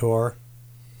private tour.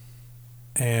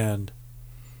 And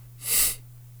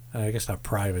I guess not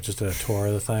private, just a tour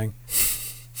of the thing.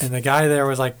 And the guy there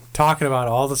was like talking about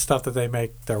all the stuff that they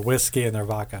make, their whiskey and their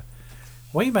vodka.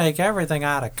 We make everything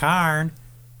out of carn.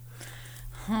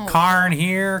 Carn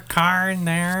here, carn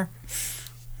there.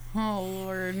 Oh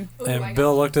Lord. Ooh, And I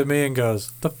Bill looked at me and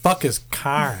goes, "The fuck is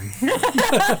carn?" Okay,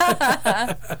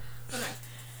 I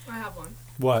have one.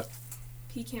 What?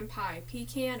 Pecan pie.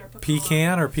 Pecan or pecan?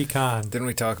 Pecan or pecan? Didn't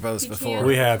we talk about this Pecan. before?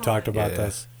 We have Pecan. talked about Yeah.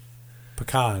 this.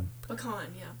 Pecan.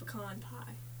 Pecan, yeah, pecan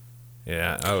pie.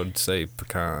 Yeah, I would say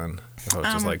pecan. If I was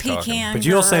just like Pecan. talking. But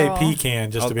you'll say girl.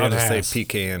 pecan just to be I'll an just say ass.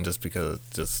 pecan just because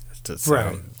just to Right.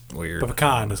 sound weird. But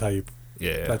pecan is how you.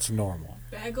 Yeah. That's normal.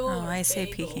 Bagel Oh, or I say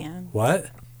bagel? pecan.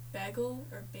 What? Bagel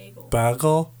or bagel?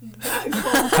 Bagel? Bagel.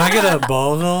 Can I get a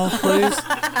bagel, please?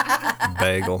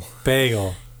 bagel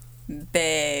Bagel.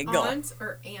 Bagel. Aunt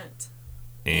or aunt?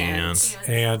 and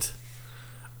And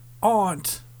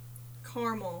aunt.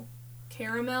 Caramel.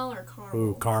 Caramel or caramel?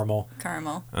 Ooh, caramel.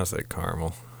 Caramel. I'll say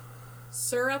caramel.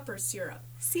 Syrup or syrup?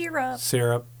 Syrup.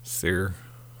 Syrup. Sear.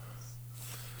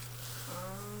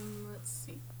 Let's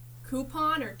see.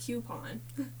 Coupon or coupon?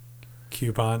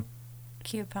 Coupon.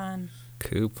 Coupon.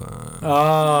 Coupon.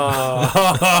 Oh.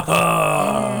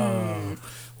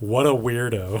 What a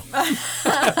weirdo.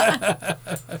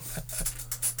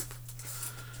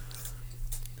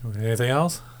 Anything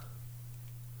else?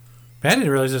 Man, I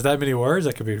didn't realize there's that many words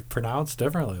that could be pronounced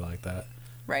differently like that.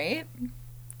 Right?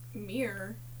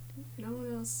 Mirror. No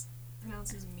one else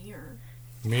pronounces mirror.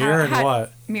 Mirror and How-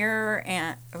 what? Mirror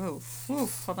and ooh,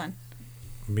 hold on.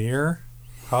 Mirror?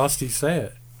 How else do you say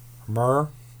it? Myrrh?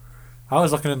 I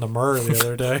was looking in the myrrh the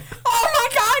other day. Oh my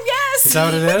God! Yes. Is that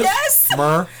what it is? Yes.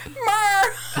 Myrrh?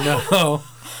 Myrrh. No.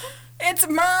 It's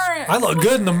myrrh. I look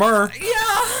good in the myrrh.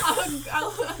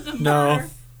 Yeah. No.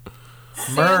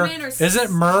 Myrrh. Salmon or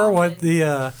Isn't myrrh what salmon?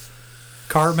 the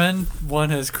Cartman won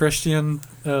his Christian,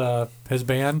 his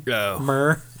band? Oh.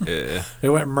 Myrrh. Yeah. It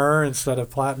went myrrh instead of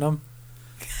platinum.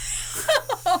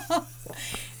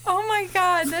 Oh my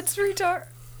God, that's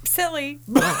silly.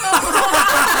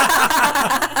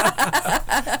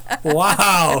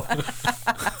 Wow.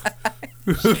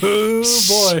 Ooh,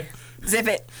 boy. Zip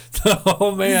it.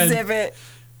 Oh, man. Zip it.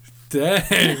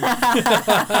 Dang.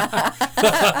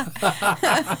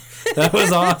 That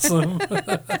was awesome.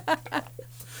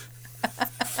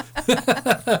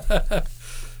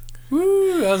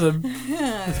 Woo, that was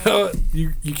a. You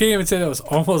can't even say that was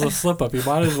almost a slip up. You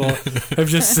might as well have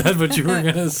just said what you were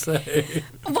going to say.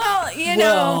 Well, you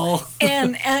know, Well.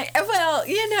 and well,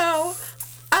 you know,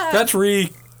 That's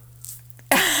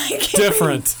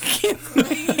different.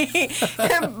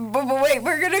 but wait,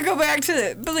 we're gonna go back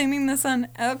to blaming this on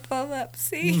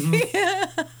epilepsy.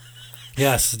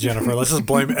 Yes, Jennifer, let's just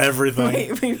blame everything.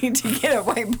 Wait, we need to get a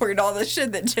whiteboard all the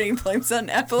shit that Jenny blames on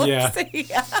epilepsy.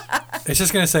 It's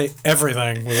just going to say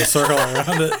everything with a circle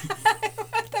around it.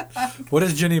 What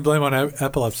does Jenny blame on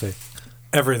epilepsy?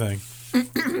 Everything.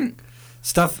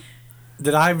 Stuff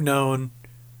that I've known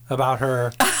about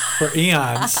her for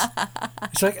eons.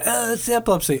 She's like, it's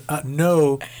epilepsy.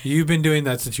 No, you've been doing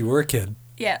that since you were a kid.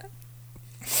 Yeah.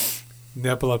 The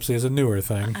epilepsy is a newer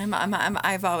thing.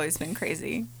 I've always been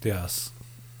crazy. Yes.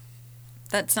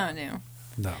 That's not new.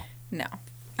 No. No.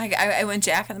 I went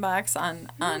Jack in the Box on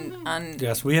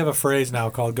Yes, we have a phrase now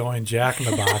called going Jack in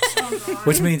the Box,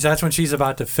 which means that's when she's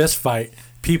about to fist fight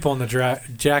people in the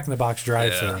Jack in the Box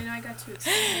drive-thru. And I got to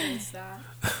experience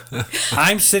that.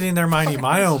 I'm sitting there minding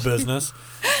my own business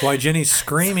while Jenny's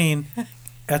screaming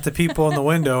at the people in the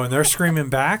window, and they're screaming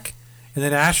back. And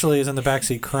then Ashley is in the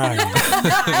backseat crying.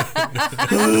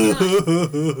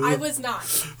 I was not.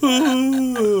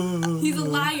 He's a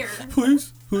liar.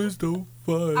 Please don't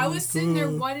fight. I was sitting there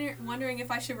wondering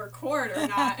if I should record or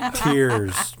not.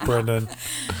 Tears, Brendan.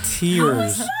 I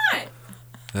Tears. was not.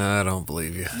 I don't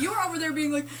believe you. You were over there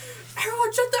being like,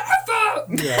 everyone shut the F up!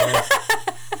 Yeah,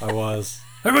 I was.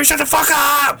 Everybody shut the fuck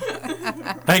up!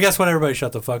 Hey, guess what? Everybody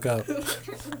shut the fuck up.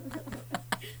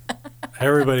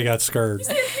 Everybody got scared. Meet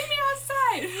me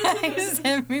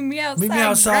outside. Meet me outside. Meet me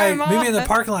outside. Grandma. Meet me in the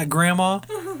parking lot, Grandma.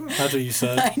 That's what you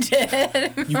said. I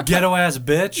did. You ghetto ass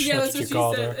bitch. Yeah, that's what you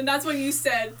called said. her. And that's what you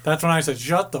said. That's when I said,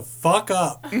 shut the fuck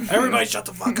up. Everybody shut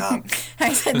the fuck up.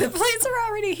 I said the plates are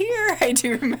already here. I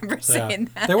do remember saying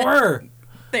that. They were.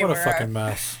 They What were. a fucking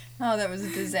mess. Oh, that was a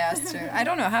disaster. I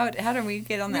don't know how did we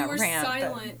get on We that were rant. but-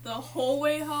 silent the whole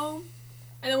way home.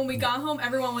 And then when we got home,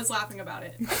 everyone was laughing about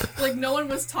it. Like, no one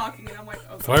was talking. And I'm like,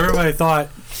 okay. So everybody thought,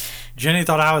 Jenny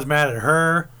thought I was mad at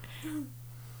her.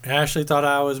 Ashley thought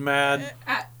I was mad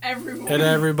At everyone. at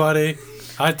everybody.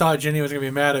 I thought Jenny was going to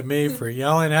be mad at me for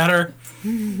yelling at her,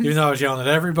 even though I was yelling at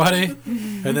everybody.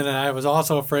 And then I was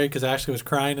also afraid because Ashley was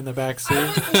crying in the back seat. I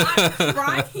was not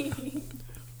crying.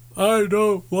 I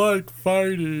don't like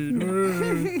fighting.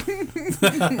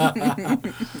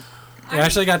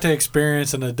 Ashley got to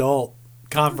experience an adult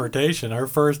confrontation, her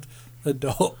first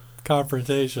adult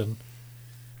confrontation.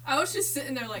 I was just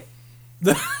sitting there like,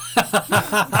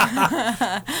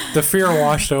 The fear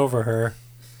washed over her.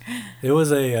 It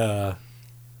was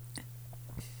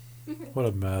what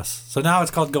a mess. So now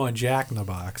it's called going Jack in the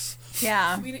Box.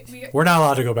 Yeah. We're not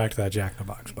allowed to go back to that Jack in the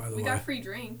Box, by the we way. got free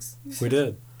drinks. We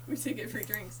did. We did get free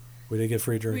drinks. We did get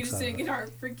free We drinks. just out of didn't it. get our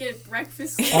freaking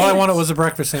breakfast. All I wanted was a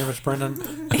breakfast sandwich,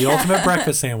 Brendan. The ultimate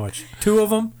breakfast sandwich. 2 of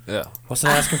them. Yeah. Wasn't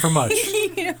asking for much.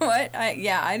 You know what?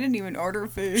 I didn't even order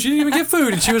food. She didn't even get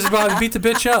food, and she was about to beat the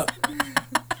bitch up.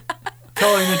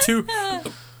 Calling the 2,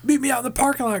 meet me out in the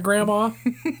parking lot, Grandma.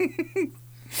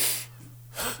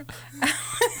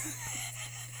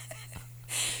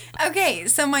 Okay,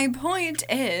 so my point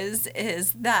is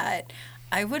that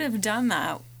I would have done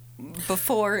that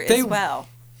before as well.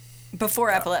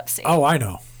 Before epilepsy. Oh, I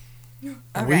know.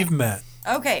 Okay. We've met.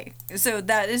 Okay, so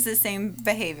that is the same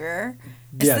behavior.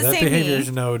 It's Yeah, the that same behavior me.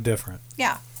 is no different.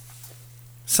 Yeah.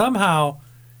 Somehow,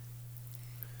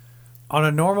 on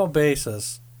a normal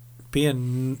basis,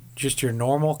 being just your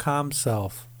normal calm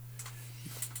self,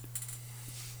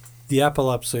 the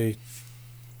epilepsy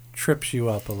trips you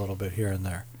up a little bit here and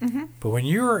there. Mm-hmm. But when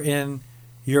you're in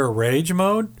your rage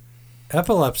mode,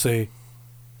 epilepsy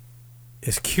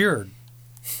is cured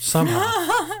somehow.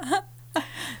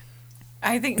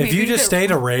 I think If maybe you just the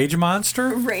stayed a rage monster,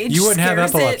 rage you wouldn't have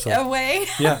scares epilepsy. it away.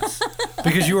 Yes,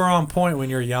 because you are on point when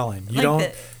you're yelling. You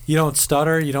don't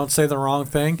stutter. You don't say the wrong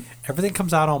thing. Everything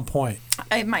comes out on point.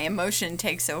 My emotion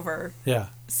takes over Yeah.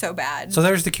 so bad. So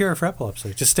there's the cure for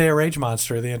epilepsy. Just stay a rage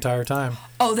monster the entire time.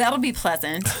 Oh, that'll be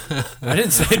pleasant. I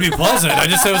didn't say it'd be pleasant. I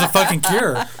just said it was a fucking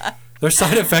cure. There's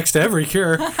side effects to every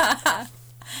cure.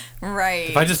 Right.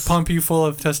 If I just pump you full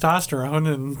of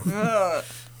testosterone and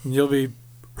you'll be,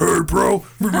 hey bro,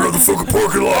 meet me out the fucking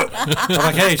parking lot. I'm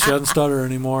like, hey, she doesn't stutter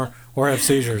anymore or have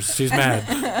seizures. She's mad.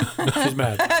 She's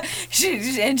mad.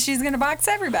 She's gonna box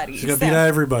everybody. She's gonna beat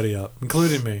everybody up,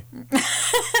 including me.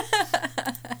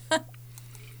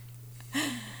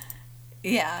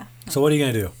 Yeah. So what are you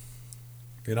gonna do?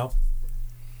 You know?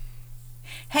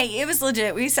 Hey, it was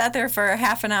legit. We sat there for a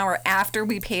half an hour after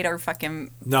we paid our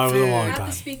fucking No, it was a long At time.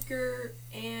 the speaker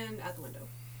and at the window.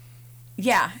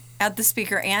 Yeah, at the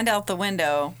speaker and out the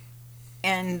window.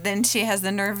 And then she has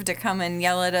the nerve to come and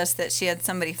yell at us that she had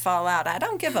somebody fall out. I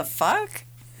don't give a fuck.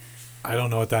 I don't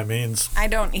know what that means. I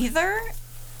don't either.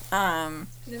 And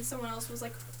then someone else was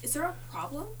like, is there a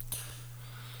problem?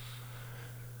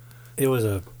 It was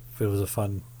a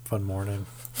fun morning.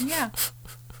 Yeah.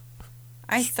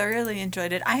 I thoroughly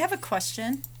enjoyed it. I have a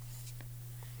question.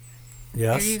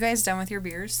 Yes. Are you guys done with your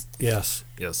beers? Yes.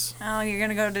 Yes. Oh, you're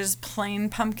gonna go to this plain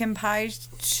pumpkin pie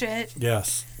shit?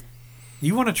 Yes.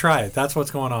 You want to try it. That's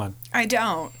what's going on. I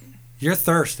don't. You're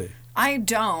thirsty. I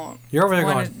don't. You're over there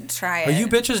want going, to try it. are you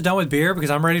bitches done with beer?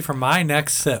 Because I'm ready for my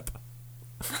next sip.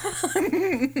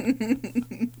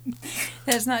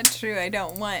 That's not true. I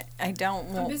don't want.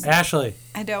 busy. Ashley,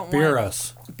 I don't beer want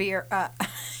us. beer.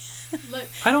 Look,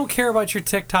 I don't care about your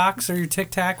TikToks or your Tic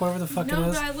Tac, whatever the fuck no, it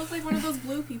is. but I look like one of those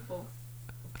blue people.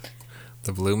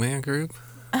 The Blue Man Group?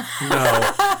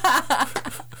 No.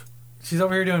 She's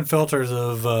over here doing filters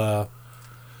of,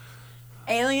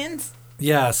 Aliens.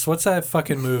 yes, what's that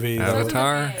fucking movie?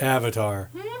 Avatar? Avatar.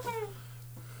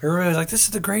 Everybody was like, this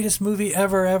is the greatest movie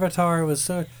ever, Avatar. It was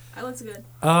so... I looks good.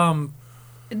 Don't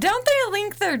they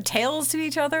link their tails to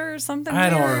each other or something? I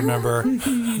don't weird? remember.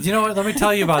 You know what? Let me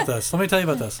tell you about this.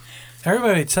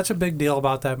 Everybody made such a big deal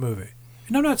about that movie.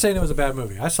 And I'm not saying it was a bad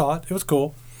movie. I saw it. It was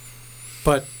cool.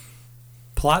 But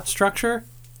plot structure,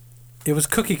 it was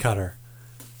cookie cutter.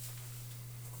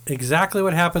 Exactly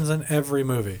what happens in every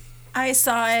movie. I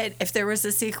saw it. If there was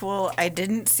a sequel, I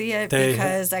didn't see it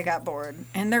because I got bored.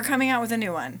 And they're coming out with a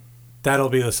new one. That'll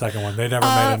be the second one. They never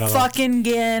made another one. Fucking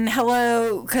again.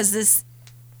 Hello, because this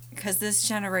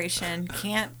generation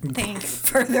can't think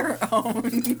for their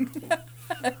own.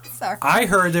 Sorry. I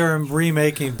heard they were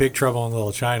remaking Big Trouble in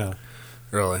Little China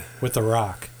Really? with The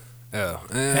Rock. Oh.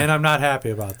 And I'm not happy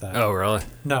about that. Oh, really?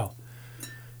 No.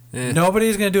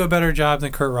 Nobody's going to do a better job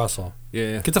than Kurt Russell.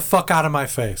 Yeah. Get the fuck out of my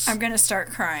face. I'm gonna start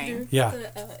crying. Dude, Yeah.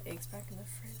 the eggs back in the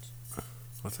fridge.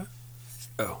 What's that?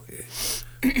 Oh,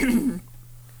 yeah.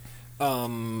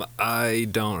 I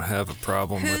don't have a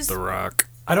problem with Who's- The Rock.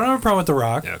 I don't have a problem with The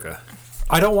Rock. Yeah, okay.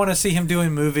 I don't want to see him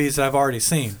doing movies that I've already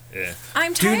seen. Yeah.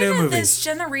 I'm Do tired new of movies. this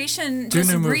generation Do just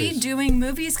new movies. redoing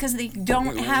movies because they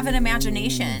don't have an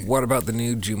imagination. What about the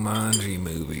new Jumanji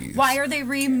movies? Why are they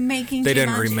remaking? They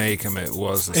didn't Jumanji? remake them. It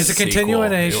was a It's a sequel.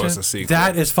 continuation. It was a sequel.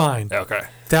 That is fine. Okay.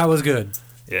 That was good.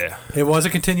 Yeah. It was a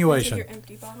Take continuation. your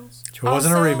empty bottles. It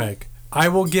wasn't a Also- remake. I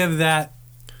will give that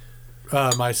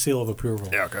my seal of approval.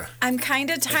 Yeah, okay. I'm kind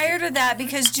of tired of that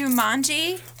because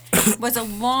Jumanji was a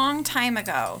long time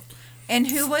ago, and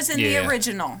who was in Yeah. the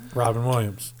original? Robin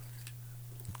Williams.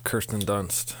 Kirsten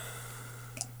Dunst.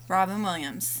 Robin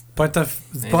Williams. But the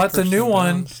Kirsten new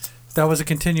one Dunst. that was a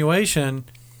continuation,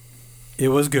 it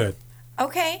was good.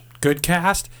 Okay. Good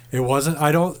cast. It wasn't.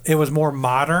 It was more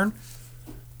modern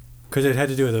because it had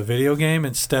to do with a video game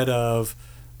instead of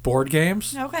board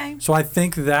games. Okay. So I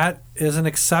think that is an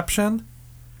exception.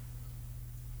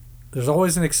 There's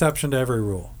always an exception to every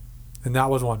rule, and that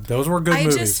was one. Those were good I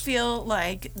movies. just feel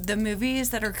like the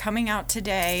movies that are coming out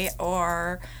today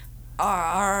are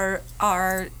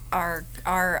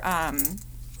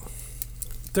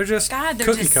They're just God, they're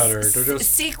cookie just cutter. They're just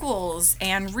sequels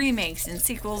and remakes and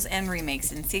sequels and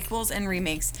remakes and sequels and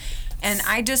remakes. And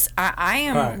I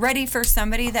am All right. ready for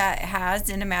somebody that has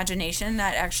an imagination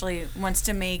that actually wants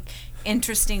to make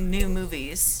interesting new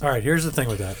movies. all right. Here's the thing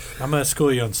with that. I'm gonna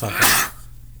school you on something.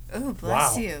 Oh,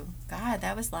 bless Wow. you. God,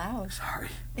 that was loud. Sorry.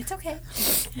 It's okay.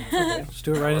 Just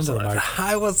do it right into the mic.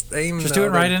 I was aiming. Just do it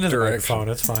the right other into the direction. microphone.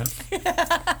 It's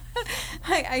fine.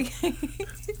 I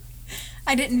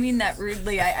I didn't mean that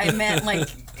rudely. I meant like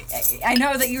I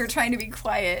know that you were trying to be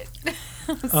quiet.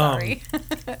 I'm sorry.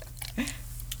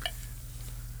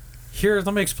 Here,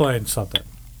 let me explain something.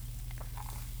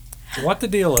 What the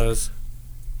deal is,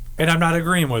 and I'm not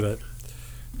agreeing with it.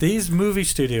 These movie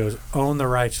studios own the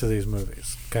rights to these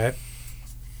movies, okay?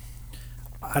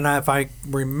 And if I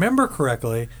remember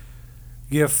correctly,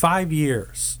 you have 5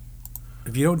 years.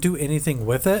 If you don't do anything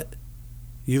with it,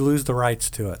 you lose the rights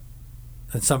to it,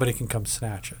 and somebody can come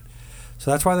snatch it.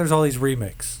 So that's why there's all these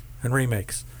remakes and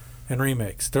remakes and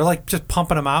remakes. They're like just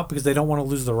pumping them out because they don't want to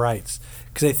lose the rights,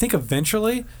 because they think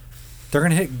eventually they're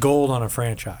going to hit gold on a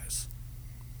franchise.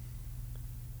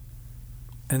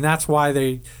 And that's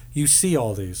why you see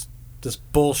all this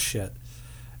bullshit.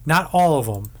 Not all of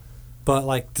them, but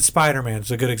like the Spider-Man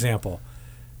is a good example.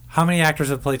 How many actors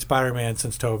have played Spider-Man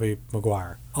since Tobey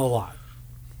Maguire? A lot.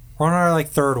 We're on our like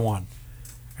third one.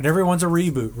 And everyone's a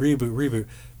reboot,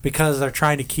 because they're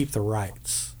trying to keep the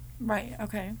rights. Right,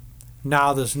 okay.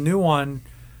 Now this new one,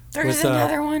 There's With,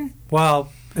 another one.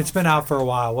 well, it's been out for a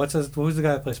while. Who's the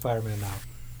guy that plays Spider-Man now?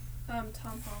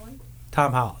 Tom Holland.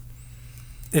 Tom Holland.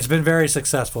 It's been very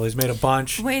successful. He's made a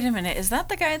bunch. Wait a minute. Is that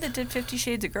the guy that did 50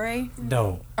 Shades of Grey?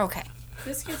 No. Okay.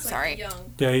 This kid's Sorry. like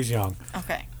young. Yeah, he's young.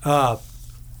 Okay.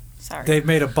 Sorry. They've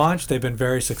made a bunch. They've been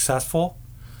very successful.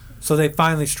 So they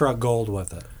finally struck gold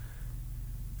with it.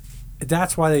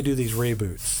 That's why they do these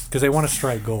reboots, because they want to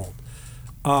strike gold.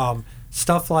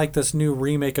 Stuff like this new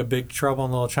remake of Big Trouble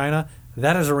in Little China,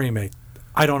 that is a remake.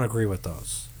 I don't agree with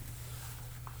those.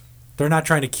 They're not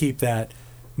trying to keep that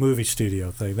movie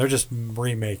studio thing. They're just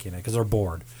remaking it because they're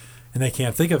bored and they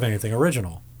can't think of anything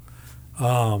original.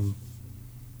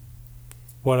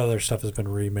 What other stuff has been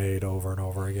remade over and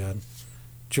over again?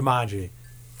 Jumanji.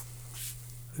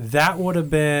 That would have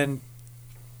been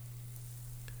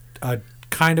a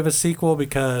kind of a sequel,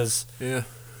 because Yeah.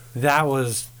 that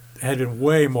had been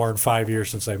way more than 5 years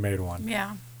since they made one.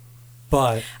 yeah.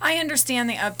 But I understand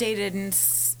they updated and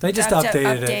they just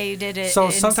updated it. So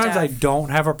and sometimes I stuff. don't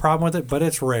have a problem with it, but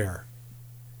it's rare.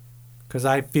 Because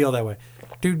I feel that way.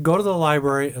 Dude, go to the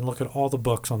library and look at all the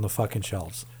books on the fucking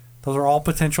shelves. Those are all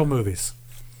potential movies.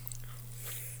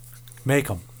 Make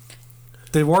them.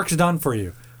 The work's done for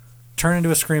you. Turn into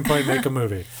a screenplay, make a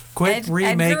movie. Quit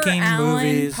remaking Edgar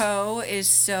movies. Allan Poe is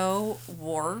so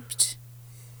warped.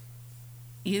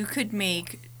 You could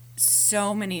make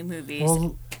so many movies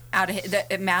Well, out of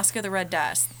the Mask of the Red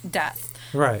Death.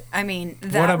 right. I mean,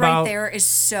 What that about- right there is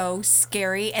so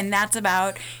scary, and that's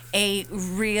about a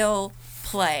real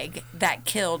plague that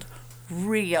killed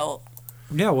real.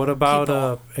 Yeah, what about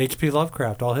People. H.P.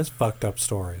 Lovecraft, all his fucked up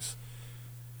stories?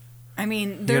 I mean,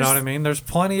 You there's. know what I mean? There's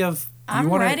plenty of... I'm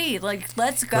wanna- ready. Like,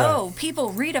 let's go.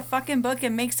 People, read a fucking book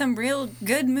and make some real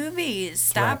good movies.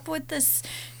 Stop with this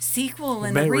sequel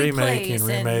and the Remaking, replays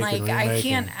and remaking, like I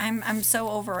remaking. can't. I'm so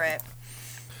over it.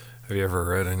 Have you ever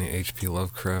read any H.P.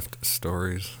 Lovecraft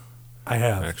stories? I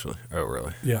have. actually. Oh,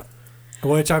 really? Yeah.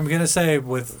 Which I'm going to say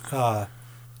with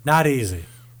not easy.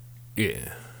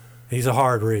 Yeah. He's a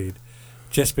hard read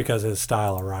just because of his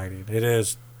style of writing. It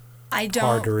is I hard to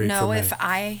don't read know for me. if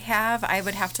I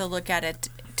would have to look at it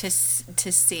to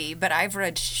see, but I've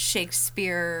read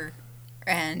Shakespeare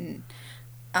and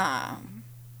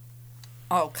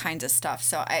all kinds of stuff.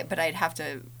 But I'd have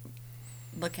to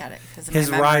look at it because his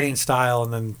writing style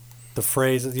and then the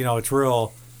phrases, it's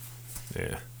real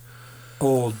Yeah.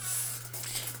 old.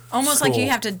 almost like school. you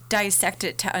have to dissect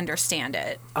it to understand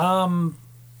it.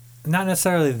 Not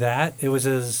necessarily that. It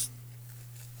was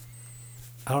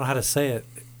I don't know how to say it.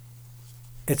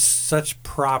 It's such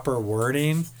proper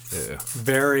wording, Yeah.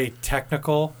 very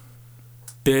technical,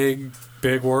 big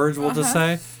words, we'll just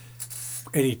say.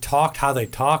 And he talked how they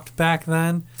talked back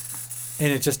then,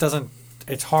 and it just doesn't.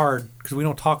 It's hard because we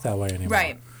don't talk that way anymore.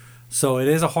 Right. So it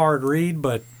is a hard read,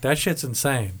 but that shit's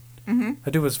insane. Mm-hmm.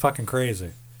 That dude was fucking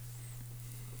crazy.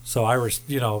 So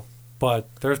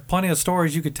but there's plenty of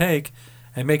stories you could take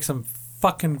and make some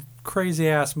fucking crazy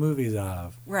ass movies out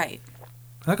of. Right.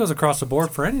 That goes across the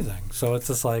board for anything. So it's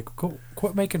just like,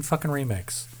 quit making fucking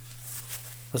remakes.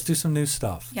 Let's do some new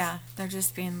stuff. Yeah, they're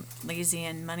just being lazy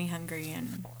and money hungry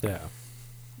and Yeah.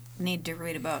 need to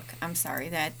read a book. I'm sorry,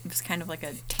 that was kind of like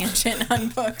a tangent on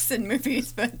books and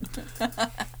movies, but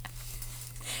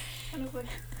Kind of like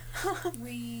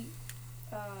we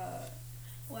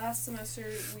last semester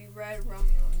we read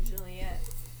Romeo and Juliet.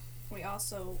 We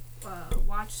also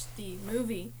watched the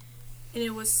movie, and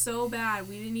it was so bad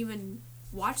we didn't even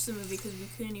watch the movie because we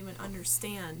couldn't even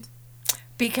understand.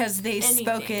 because they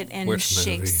spoke it in Which movie?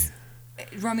 Shakespeare.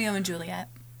 Romeo and Juliet.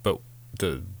 But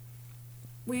the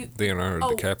We Leonardo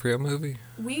Oh. DiCaprio movie?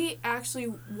 we actually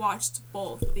watched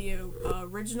both the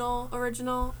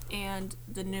original and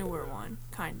the newer one,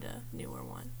 newer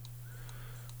one.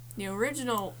 The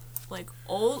original, like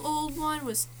old one,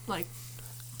 was like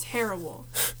terrible.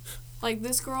 Like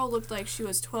this girl looked like she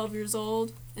was 12 years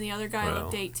old, and the other guy Wow.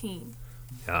 looked 18.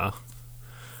 Yeah.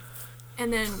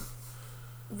 And then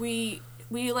we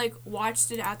like watched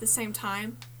it at the same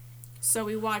time, so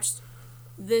we watched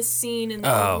this scene in the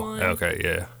old Oh, one, okay,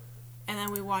 yeah. and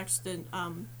then we watched the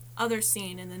other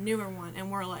scene in the newer one,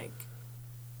 and we're like,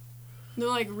 they're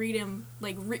like reading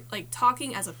like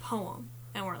talking as a poem,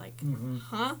 and we're like,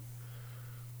 huh?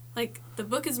 Like the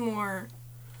book is more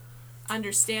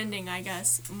understanding, I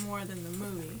guess, more than the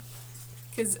movie,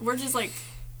 because we're just like,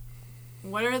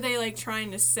 what are they like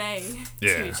trying to say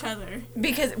Yeah. to each other?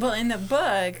 Because, well, in the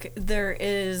book, there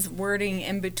is wording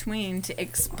in between to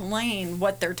explain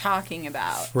what they're talking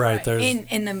about. Right. There's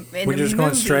In the when you're just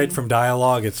going straight from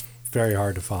dialogue, it's very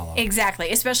hard to follow. Exactly,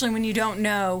 especially when you don't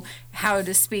know how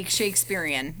to speak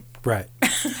Shakespearean. Right.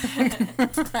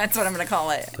 That's what I'm going to call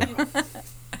it.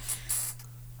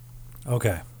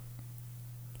 Okay.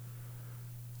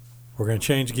 We're going to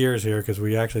change gears here because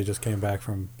we actually just came back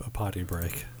from a potty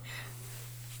break.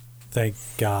 Thank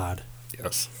God.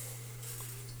 Yes.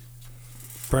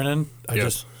 Brennan, I Yes.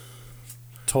 just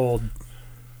told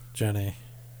Jenny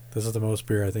this is the most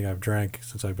beer I think I've drank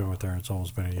since I've been with her. It's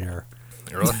almost been a year.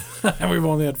 Really? And we've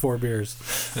only had 4 beers.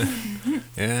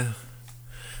 Yeah.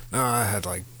 No, I had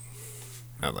like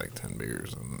 10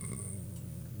 beers in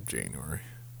January.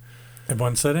 In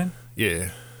one sitting? Yeah.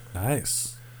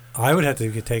 Nice. I would have to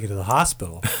get taken to the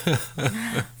hospital.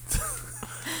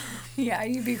 Yeah,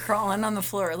 you'd be crawling on the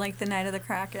floor like the night of the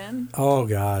Kraken. Oh,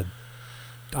 God.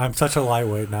 I'm such a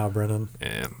lightweight now, Brennan.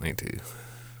 Yeah, me too.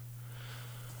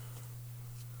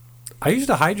 I used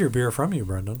to hide your beer from you,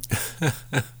 Brendan.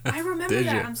 I remember Did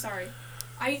that. you? I'm sorry.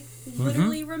 I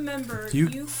literally remember You-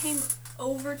 you came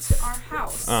over to our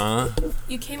house.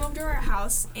 You came over to our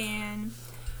house and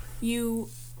you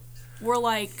were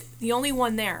like the only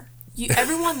one there.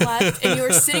 Everyone left and you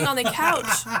were sitting on the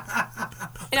couch.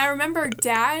 And I remember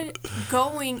Dad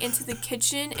going into the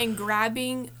kitchen and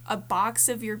grabbing a box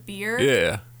of your beer,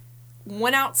 Yeah.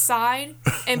 went outside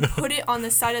and put it on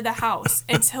the side of the house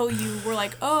until you were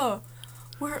like, oh,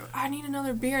 I need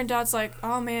another beer. And Dad's like,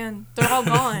 oh man, they're all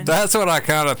gone. That's what I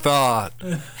kind of thought.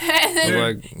 And then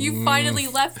Like, you finally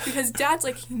left because Dad's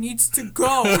like, he needs to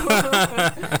go.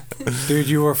 Dude,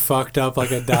 you were fucked up like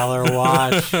 $1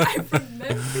 watch. I remember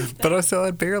that. But I still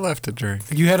had beer left to drink.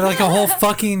 You had like a whole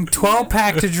fucking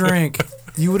 12-pack to drink.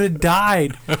 You would have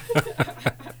died. I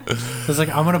was like,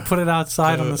 I'm going to put it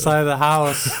outside on the side of the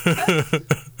house.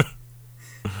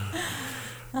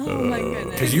 Oh my goodness.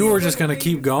 Because you were just going to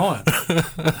keep going. I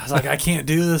was like, I can't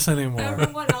do this anymore.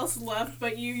 Everyone else left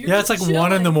but you. You're Yeah, it's like chilling.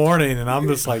 1 in the morning, and I'm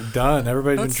just like done.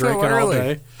 Everybody's been That's so drinking all early.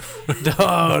 day.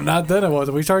 No, not then it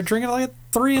wasn't. We started drinking like at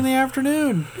 3 in the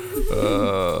afternoon.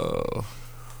 Oh.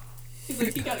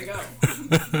 like, you gotta go.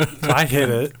 So I hit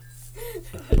it.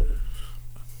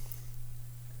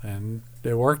 And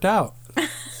it worked out.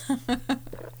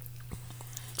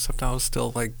 Except I was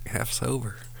still like half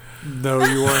sober. No,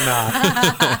 you were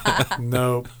not.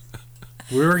 Nope.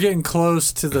 We were getting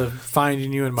close to the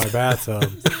finding you in my bathtub.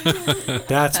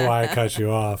 That's why I cut you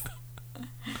off.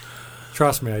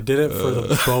 Trust me, I did it for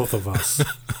the both of us.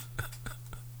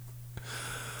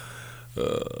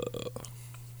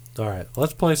 All right,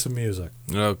 let's play some music.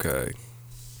 Okay.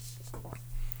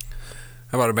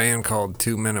 How about a band called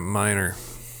 2 Minute Minor?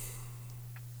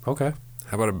 Okay.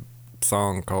 How about a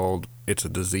song called It's a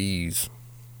Disease?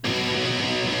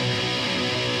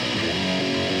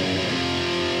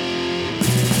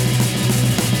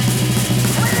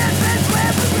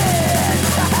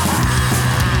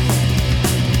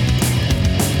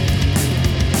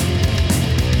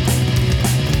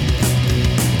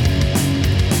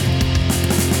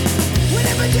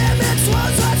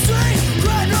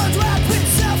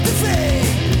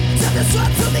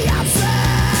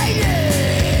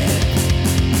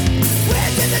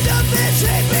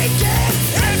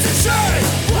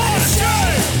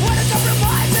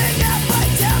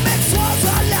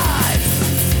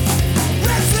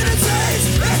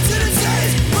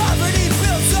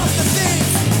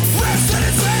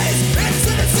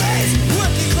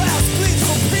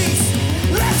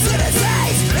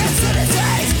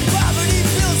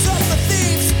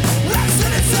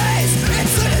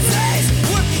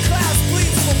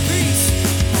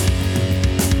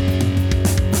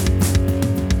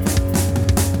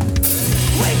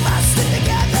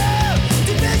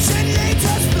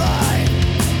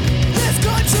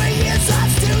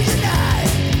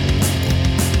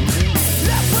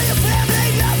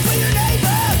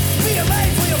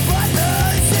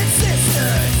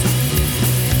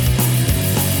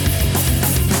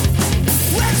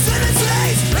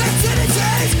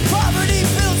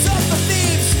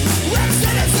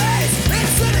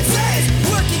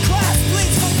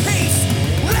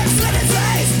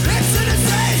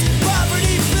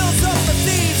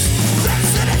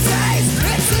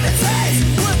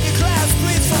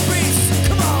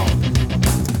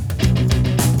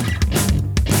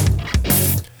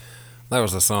 That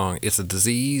was the song It's a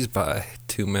Disease by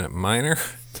 2 Minute Minor.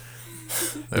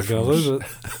 He's gonna lose it.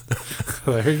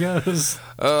 There he goes.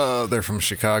 They're from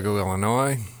Chicago,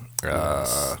 Illinois.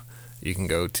 Yes. You can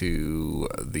go to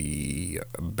the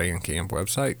Bandcamp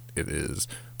website. It is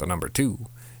the number 2,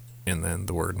 and then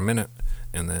the word minute,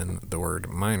 and then the word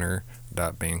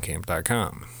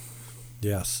minor.bandcamp.com.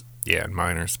 Yes. Yeah, and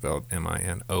minor spelled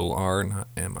M-I-N-O-R, not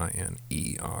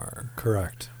M-I-N-E-R.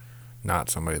 Correct. Not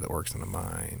somebody that works in a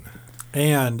mine.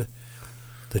 And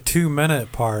the 2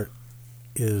 minute part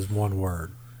is one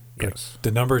word. Yes.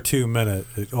 The number 2 minute,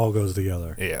 it all goes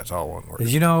together. Yeah, it's all one word.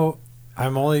 You know,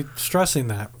 I'm only stressing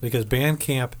that because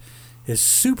Bandcamp is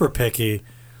super picky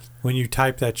when you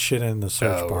type that shit in the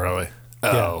search bar. Oh, really?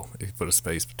 Yeah. Oh, if you put a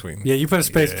space between. Yeah, you put a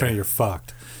space Yeah. between it, you're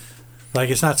fucked. Like,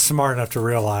 it's not smart enough to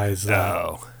realize that.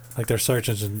 Oh. Like, their search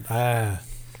engine,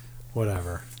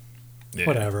 whatever. Yeah.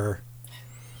 Whatever.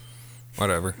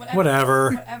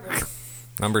 Whatever.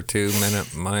 Number 2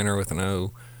 minute minor with an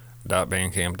O.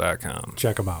 .bandcamp.com.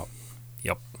 Check them out.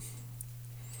 Yep.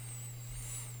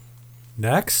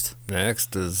 Next?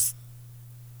 Next is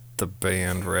the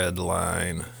band Red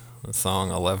Line. The song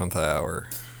 11th Hour.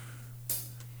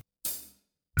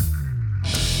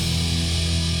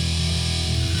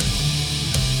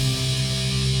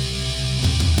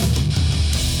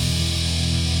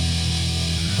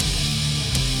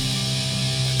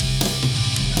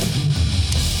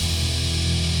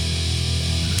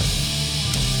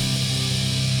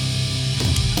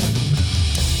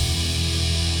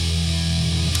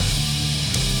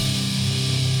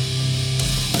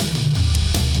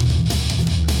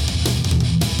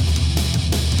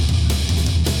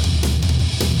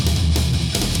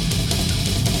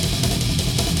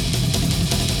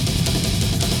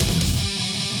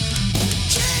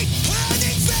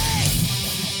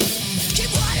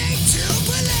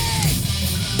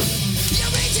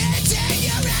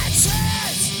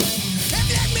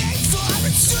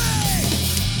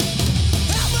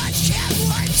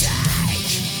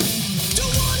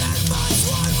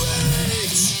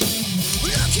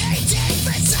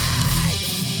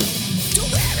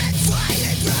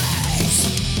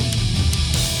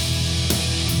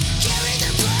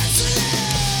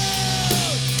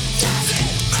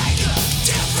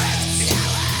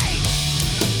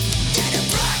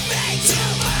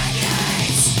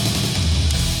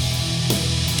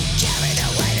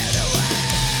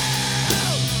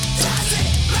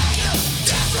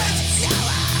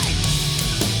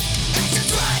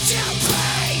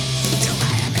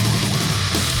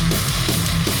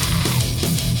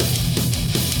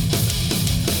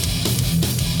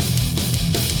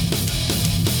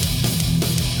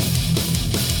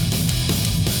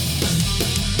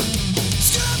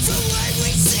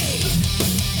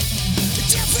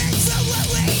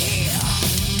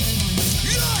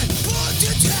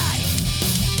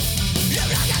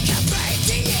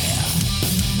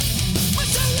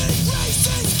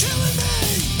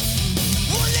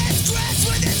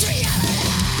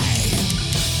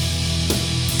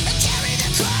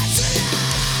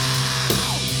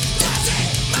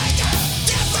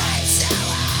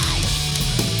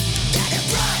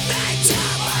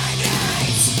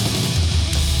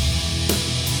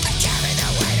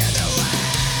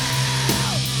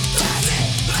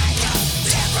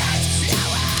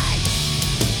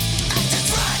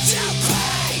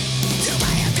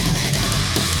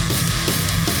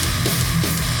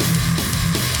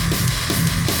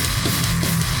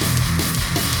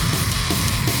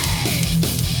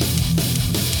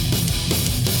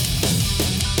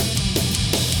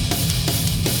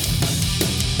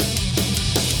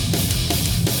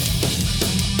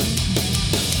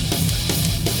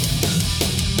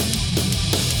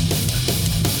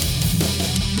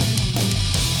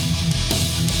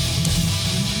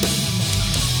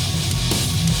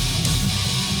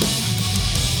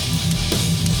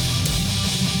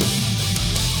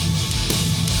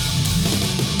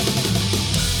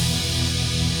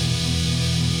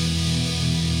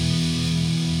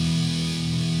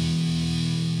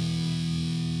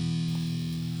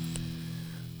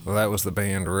 Well, that was the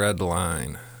band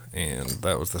Redline, and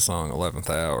that was the song 11th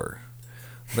Hour.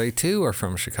 They, too, are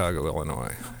from Chicago,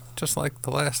 Illinois, just like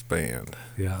the last band.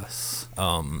 Yes.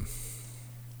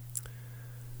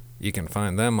 You can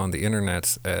find them on the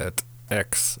internets at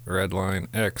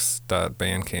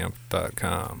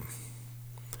redlinex.bandcamp.com.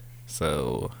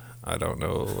 So, I don't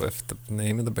know if the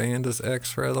name of the band is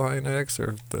X Redline X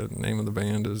or if the name of the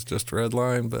band is just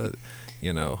Redline, but,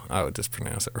 you know, I would just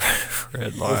pronounce it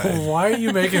Redline. Why are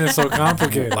you making it so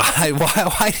complicated?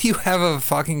 Why do you have a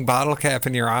fucking bottle cap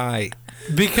in your eye?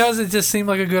 Because it just seemed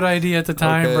like a good idea at the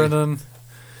time, Okay. Brendan.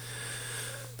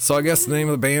 So I guess the name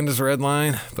of the band is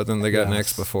Redline, but then they got an Yes.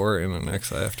 X before and an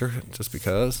X after, just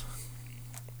because.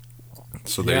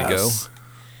 So there you go. Yes.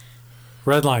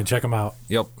 Redline, check them out.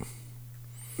 Yep.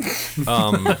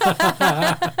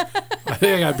 I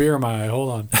think I got beer in my eye. Hold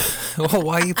on. Well,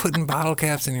 why are you putting bottle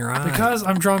caps in your eye? Because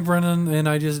I'm drunk, Brendan, and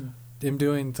I just am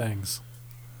doing things.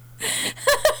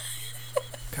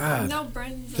 God. No,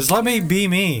 Brendan's Just let me be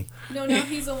me. No,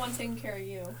 he's the one taking care of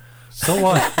you. So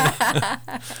what?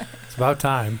 It's about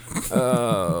time.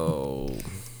 Oh.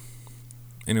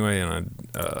 Anyway, and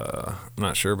I'm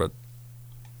not sure, but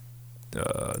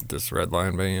this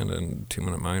Redline band and 2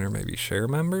 Minute Minor maybe share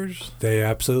members? They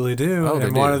absolutely do. Oh, they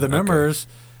and one do. of the Okay. members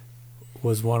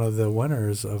was one of the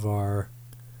winners of our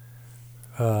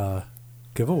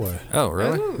giveaway. Oh,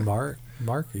 really? Ooh.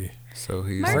 Marky. So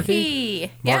he's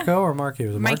Marky. Yeah. Marco or Marky?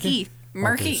 Was it Marky?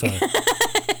 Marky. Sorry.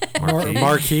 Marquee.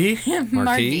 Marquee?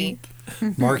 Marquee.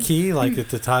 Marquee, like at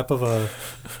the top of a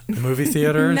movie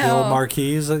theater? The No. old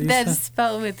marquees that you That's said?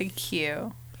 spelled with a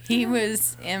Q. He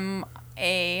was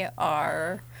Marki.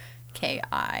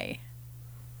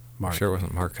 Mark. Sure it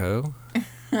wasn't Marco? It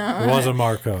wasn't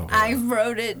Marco. I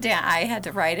wrote it down. I had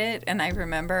to write it, and I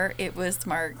remember it was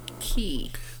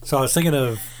Marquis. So I was thinking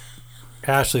of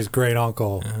Ashley's great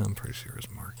uncle, I'm pretty sure it was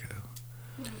Marco.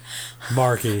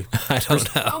 Marky. I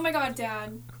don't know. Oh my God,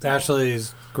 Dad.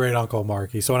 Ashley's great uncle,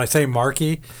 Marky. So when I say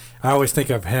Marky, I always think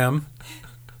of him,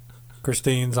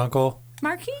 Christine's uncle,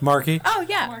 Marquis? Marky. Oh,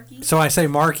 yeah. Marky. So I say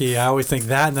Marky, I always think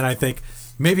that, and then I think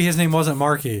maybe his name wasn't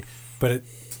Marky, but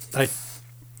I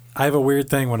have a weird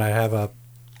thing when I have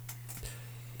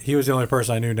he was the only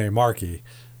person I knew named Marky.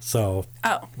 So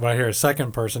Oh. when I hear a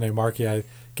second person named Marky, I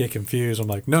get confused. I'm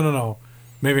like, no.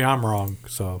 Maybe I'm wrong.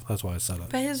 So that's why I said it.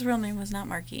 But his real name was not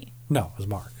Marquis. No, it was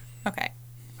Mark. Okay.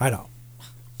 I know.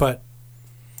 But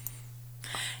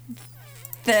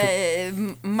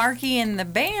The Marquis and the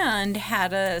band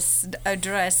had us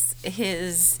address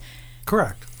his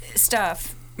correct.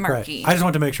 stuff, Marquis. Correct. I just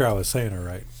wanted to make sure I was saying it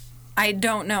right. I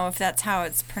don't know if that's how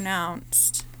it's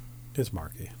pronounced. It's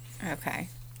Marky. Okay.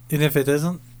 And if it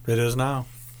isn't, it is now.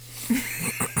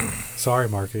 Sorry,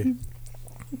 Marky.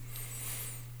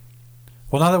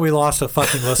 Well, now that we lost a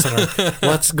fucking listener,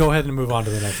 let's go ahead and move on to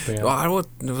the next band. Well, I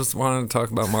was wanting to talk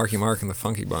about Marky Mark and the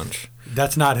Funky Bunch.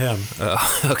 That's not him.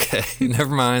 Oh, okay.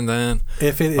 Never mind then.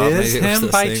 If it Thought is maybe it was him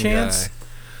the by same chance, guy.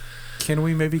 can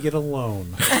we maybe get a loan?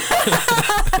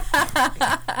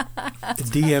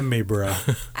 DM me, bro.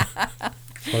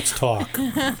 Let's talk.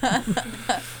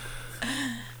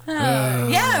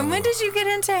 Yeah, and when did you get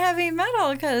into heavy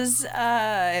metal? Because,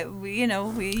 Yeah,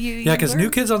 because New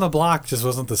Kids on the Block just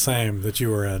wasn't the same that you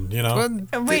were in, you know?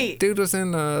 Well, Wait. Dude was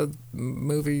in a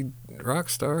movie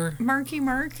Rockstar. Marky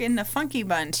Mark and the Funky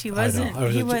Bunch. He I wasn't. know.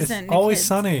 He It's wasn't. New Always Kids.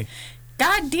 Sunny.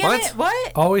 God damn What? it!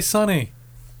 What? Always Sunny.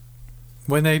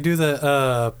 When they do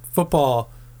the football,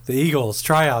 the Eagles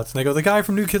tryouts, and they go, the guy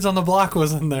from New Kids on the Block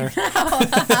was in there.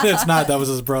 It's not. That was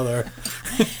his brother.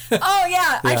 Oh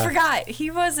yeah, I Yeah. forgot.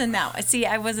 He was in that. See,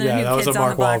 I wasn't Yeah, a that New was Kids a on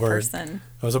Mark the Block Wahlberg. person.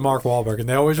 It was a Mark Wahlberg, and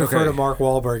they always refer Okay. to Mark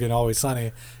Wahlberg in Always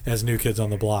Sunny as New Kids on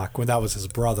the Block when that was his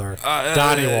brother,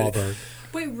 Donnie Wahlberg.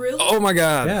 Wait, really? Oh my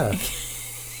God. Yeah,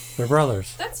 they're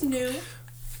brothers. That's new.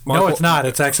 No, it's not.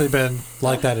 It's actually been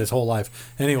like that his whole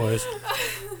life. Anyways,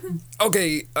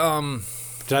 Okay.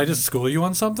 did I just school you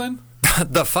on something?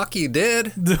 The fuck you did.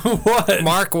 What?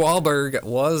 Mark Wahlberg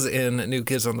was in New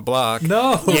Kids on the Block.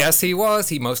 No. Yes, he was.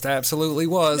 He most absolutely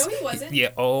was. No, he wasn't. Yeah.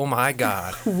 Oh my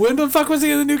God. When the fuck was he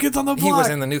in the New Kids on the Block? He was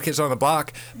in the New Kids on the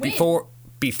Block When?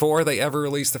 before they ever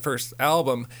released the first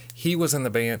album. He was in the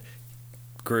band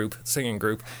singing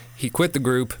group. He quit the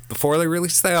group before they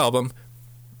released the album.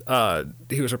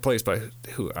 He was replaced by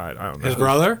who? I don't know. His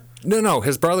brother? No.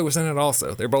 His brother was in it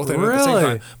also. They're both in it at the same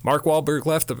Really? time. Mark Wahlberg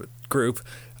left the group.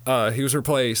 He was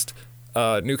replaced.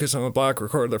 New Kids on the Block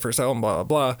recorded their first album. Blah blah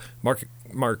blah.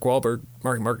 Mark Wahlberg,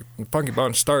 Mark and Funky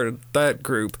Bunch started that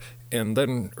group and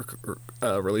then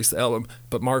released the album.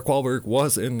 But Mark Wahlberg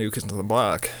was in New Kids on the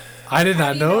Block. I did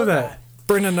not do you know know that.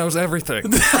 Brendan knows everything.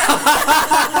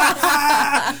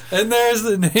 And there's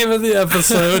the name of the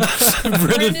episode.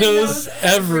 Brendan knows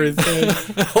everything.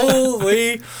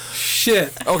 Holy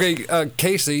shit. Okay,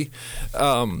 Casey,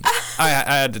 I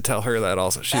had to tell her that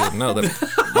also. She didn't know that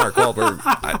Mark Wahlberg,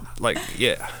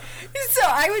 yeah. So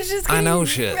I was just I know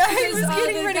shit. I was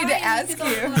getting ready to ask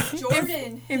you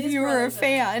Jordan, if his you were a brother's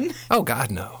fan. Oh,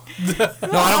 God, no. No,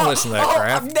 I don't listen to that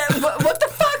crap. What the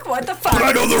fuck? What the fuck?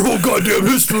 I know their whole goddamn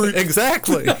history.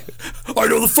 Exactly. I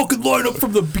know the fucking lineup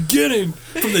from the beginning,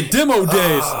 from the demo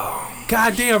days.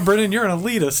 Goddamn, Brendan, you're an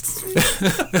elitist.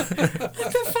 What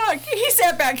the fuck? He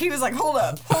sat back. He was like, hold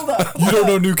up. You don't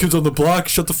know New Kids on the Block?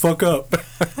 Shut the fuck up.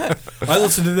 I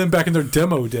listened to them back in their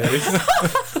demo days.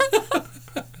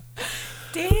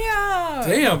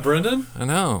 Damn, Brendan. I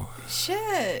know.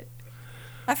 Shit.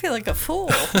 I feel like a fool.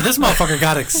 This motherfucker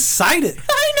got excited.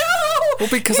 I know. Well,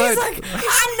 because He's like,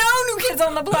 I know New Kids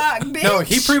on the Block, bitch. No,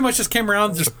 he pretty much just came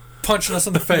around just punching us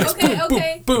in the face. Okay, Boom,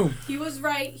 okay. boom, boom. He was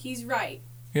right. He's right.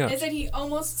 Yeah. Is that he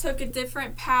almost took a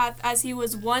different path as he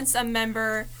was once a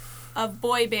member of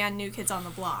boy band New Kids on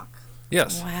the Block.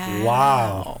 Yes.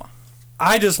 Wow.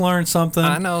 I just learned something.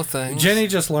 I know things. Jenny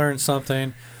just learned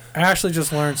something. Ashley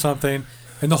just learned something.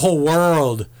 And the whole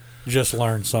world just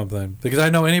learned something. Because I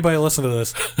know anybody listening to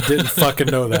this didn't fucking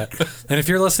know that. And if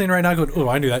you're listening right now going, oh,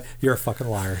 I knew that, you're a fucking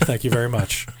liar. Thank you very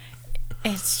much.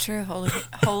 It's true.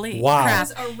 Holy Wow. crap.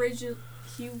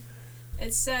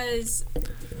 It says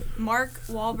Mark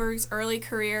Wahlberg's early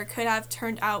career could have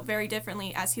turned out very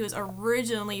differently as he was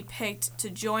originally picked to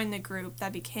join the group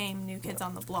that became New Kids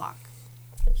on the Block.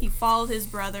 He followed his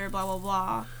brother, blah, blah,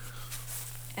 blah,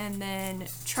 and then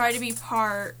tried to be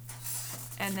part,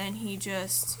 and then he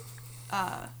just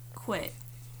quit.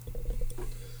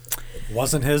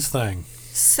 Wasn't his thing.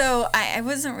 So I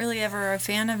wasn't really ever a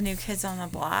fan of New Kids on the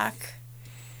Block.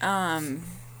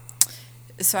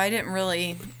 So I didn't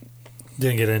really...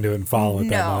 Didn't get into it and follow it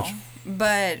that much.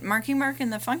 But Marky Mark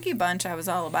and the Funky Bunch I was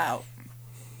all about.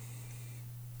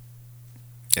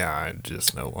 Yeah, I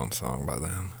just know one song by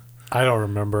them. I don't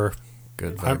remember.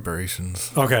 Good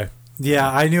Vibrations. Okay.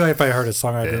 Yeah, I knew if I heard a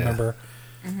song I'd Yeah. remember.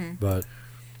 But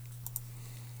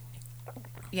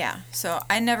Yeah, so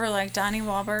I never liked Donnie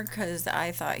Wahlberg because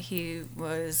I thought he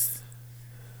was...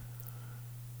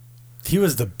 he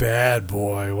was the bad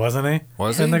boy, wasn't he?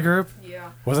 Was In he? the group?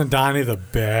 Yeah. Wasn't Donnie the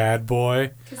bad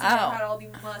boy? Because he Oh. had all the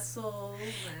muscles.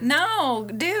 And No,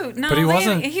 dude, no. But he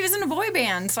wasn't- He was in a boy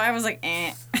band, so I was like,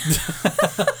 eh.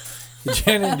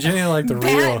 Jenny liked the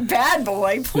real. Bad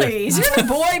boy, please. You're in a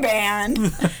boy band. I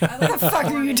What liked the fuck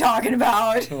are you talking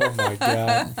about? Oh my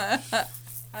god.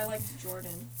 I liked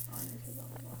Jordan on New Kids on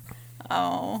the Block.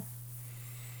 Oh.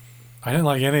 I didn't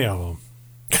like any of them.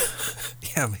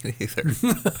 Yeah, me neither.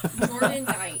 Jordan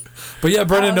Knight. But yeah,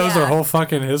 Brendan Oh, knows their yeah. whole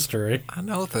fucking history. I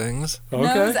know things. Okay.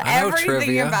 Knows I know everything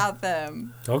trivia. about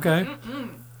them. Okay.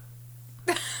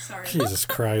 Sorry. Jesus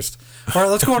Christ. All right,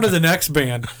 let's go on to the next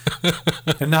band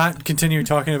and not continue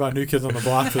talking about New Kids on the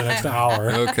Block for the next hour.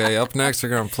 Okay, up next we're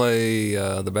going to play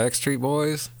the Backstreet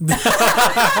Boys. Or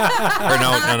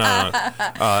no.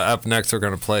 Up next we're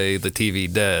going to play the TV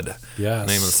Dead. Yes.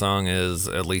 The name of the song is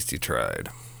At Least You Tried.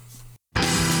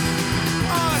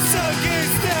 Us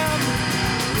against them,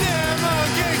 them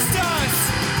against us.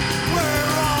 We're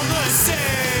all the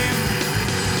same.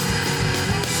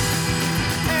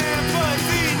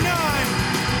 Empathy none,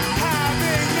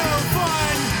 having no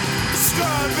fun,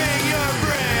 scrubbing your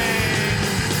brain.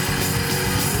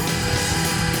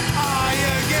 Eye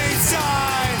against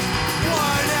eye,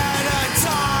 one at a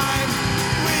time.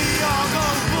 We all go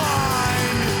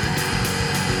blind.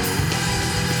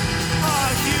 A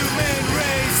human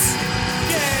race,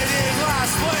 getting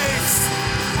last place.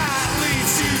 At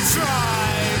least you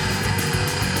tried.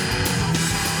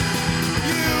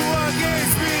 You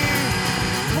against me,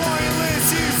 pointless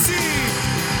you see,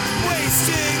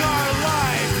 wasting our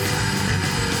life.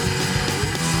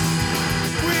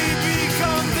 We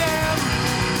become them,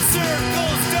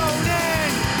 circles don't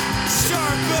end,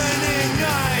 sharpening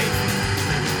knife.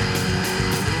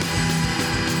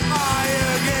 Eye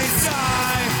against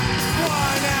eye,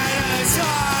 one at a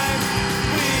time,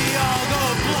 we all go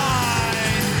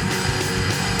blind.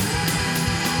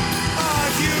 A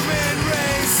human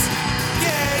race,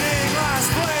 getting last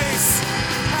place,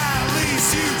 at least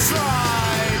you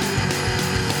tried.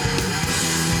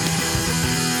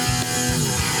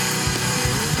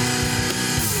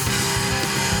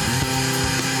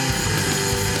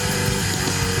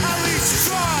 At least you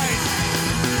tried.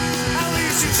 At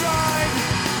least you tried.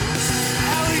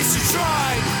 At least you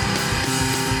tried.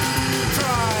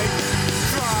 Tried.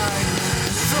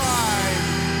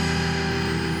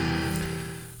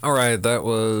 All right, that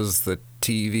was the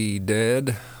TV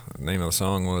Dead. name of the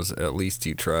song was "At Least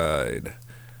You Tried."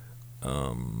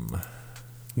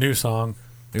 New song.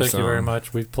 Thank you very song.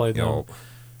 much. We've played them Yup.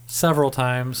 several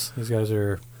times. These guys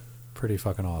are pretty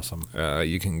fucking awesome.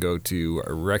 You can go to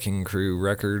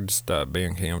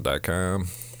wreckingcrewrecords.bandcamp.com.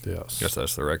 Yes. Guess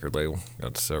that's the record label.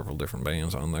 Got several different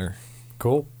bands on there.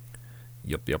 Cool.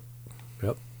 Yep. Yep.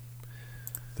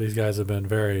 These guys have been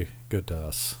very good to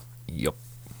us, Yep.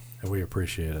 and we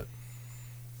appreciate it.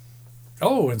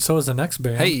 Oh, and so is the next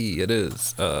band. Hey, it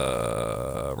is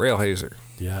Railhazer,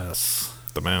 Yes.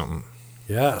 The Mountain.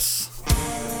 Yes.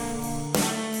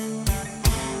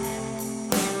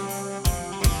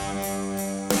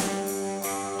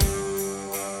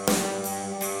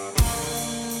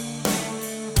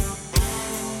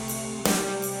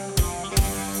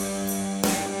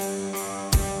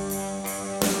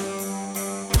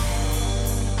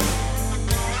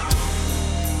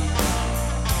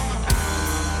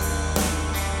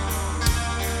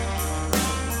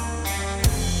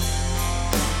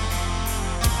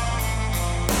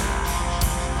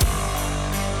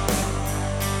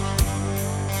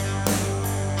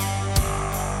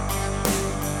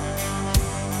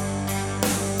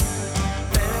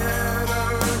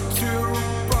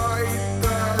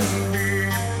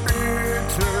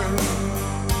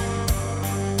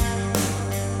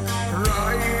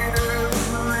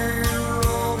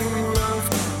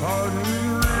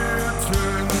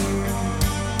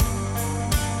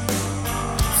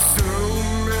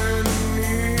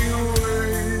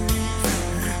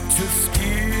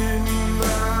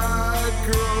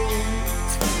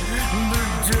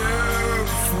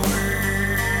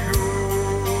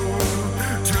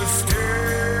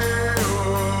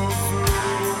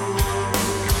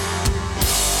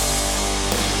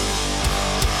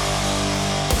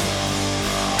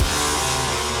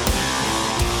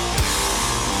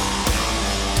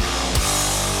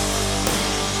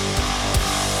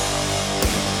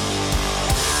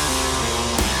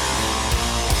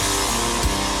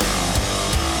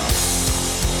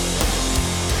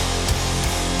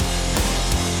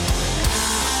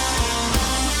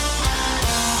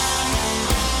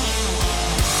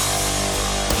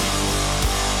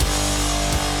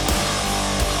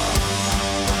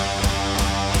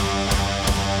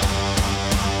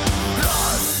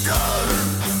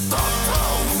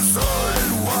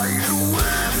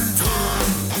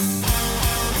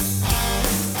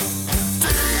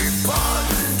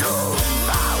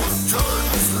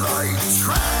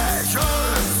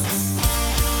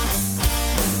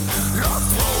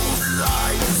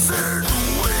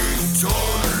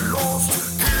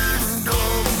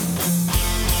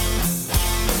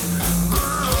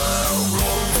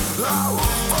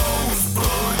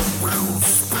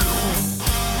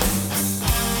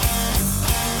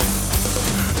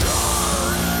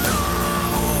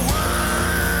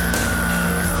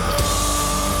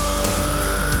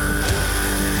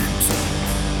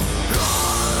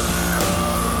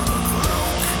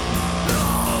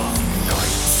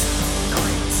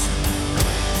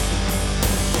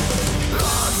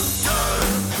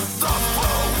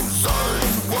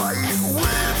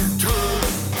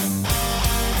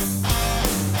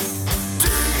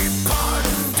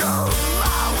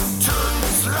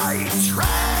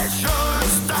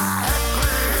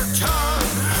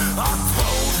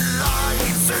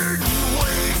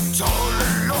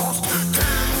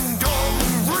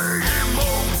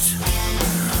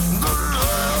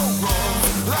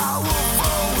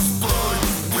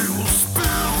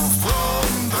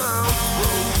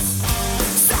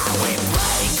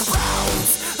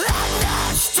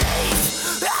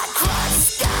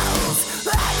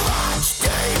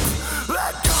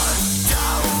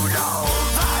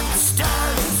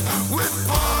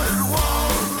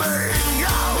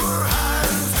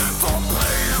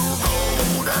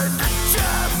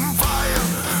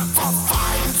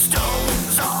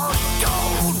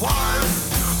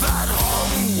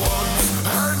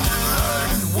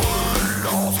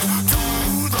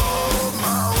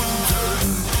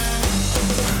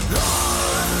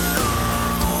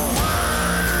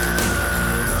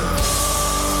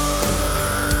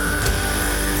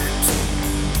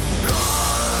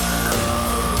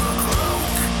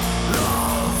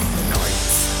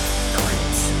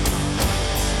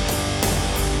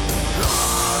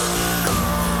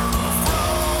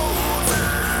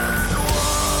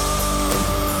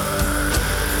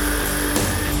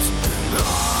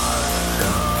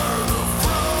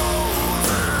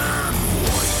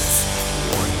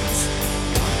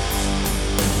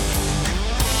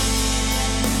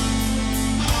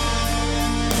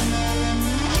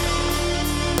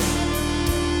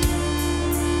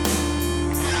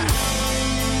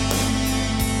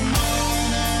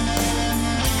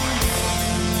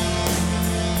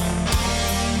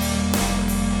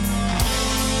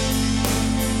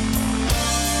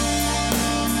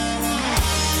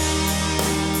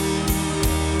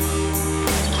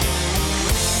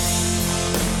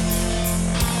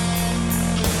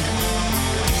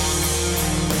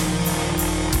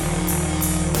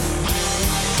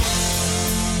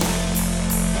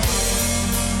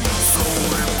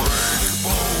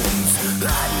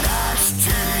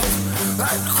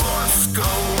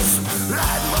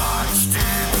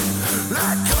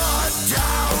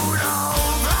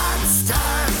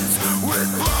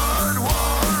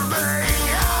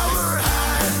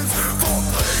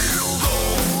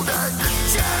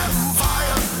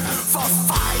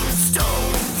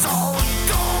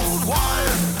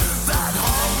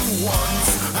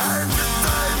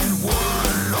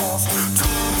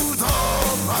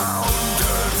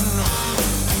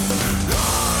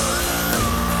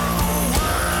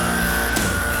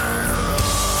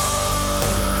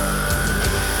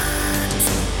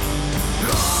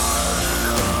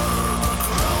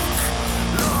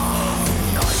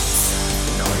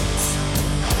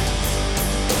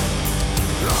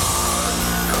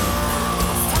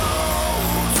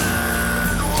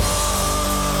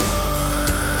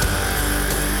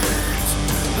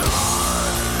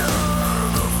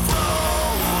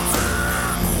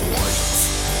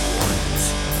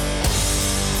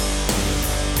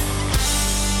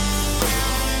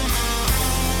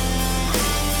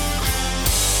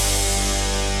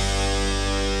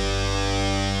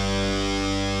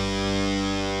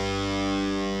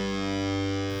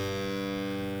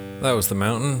 That was The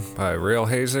Mountain by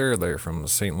Railhazer. They're from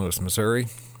St. Louis, Missouri.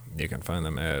 You can find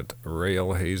them at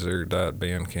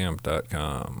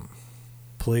railhazer.bandcamp.com.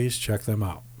 Please check them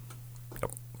out.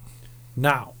 Yep.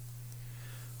 Now,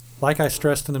 like I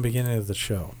stressed in the beginning of the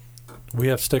show, we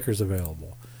have stickers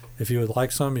available. If you would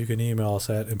like some, you can email us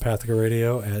at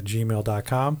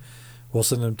empathicaradio@gmail.com. We'll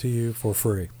send them to you for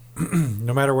free,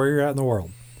 no matter where you're at in the world.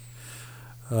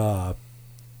 Follow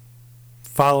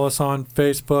us on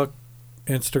Facebook,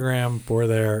 Instagram. We're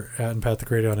there at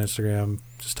Empathic Radio on Instagram.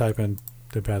 Just type in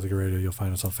Empathic Radio. You'll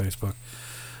find us on Facebook.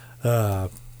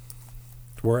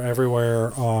 We're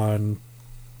everywhere on,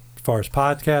 as far as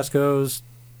podcast goes,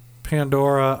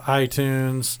 Pandora,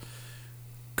 iTunes,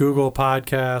 Google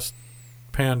Podcast,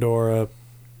 Pandora,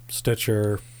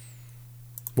 Stitcher,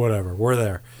 whatever. We're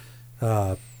there.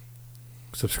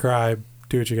 Subscribe.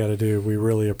 Do what you got to do. We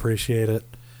really appreciate it.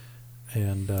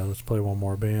 And let's play one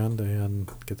more band and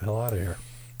get the hell out of here.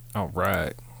 All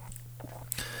right.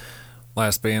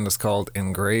 Last band is called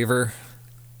Engraver.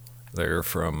 They're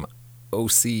from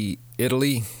OC,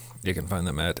 Italy. You can find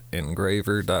them at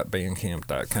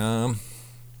engraver.bandcamp.com.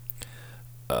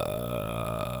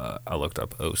 I looked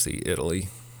up OC, Italy.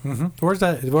 Mm-hmm. Where's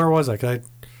that? Where was that?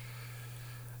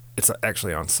 It's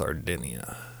actually on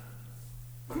Sardinia.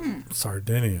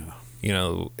 Sardinia. You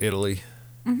know, Italy.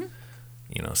 Mm-hmm.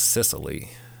 You know,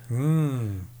 Sicily.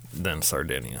 Then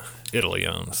Sardinia. Italy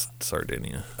owns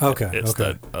Sardinia. Okay. It's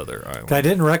okay. that other island. I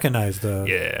didn't recognize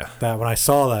that when I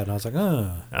saw that, and I was like,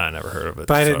 I never heard of it,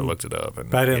 but so I looked it up.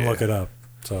 But I didn't look it up.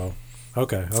 So,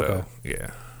 okay. So,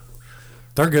 yeah.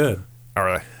 They're good. All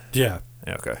right. Yeah.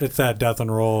 Okay. It's that death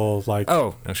and roll, like.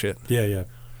 Oh, no shit. Yeah.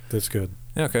 That's good.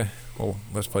 Okay. Well,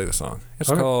 let's play the song. It's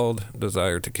Okay. called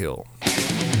Desire to Kill.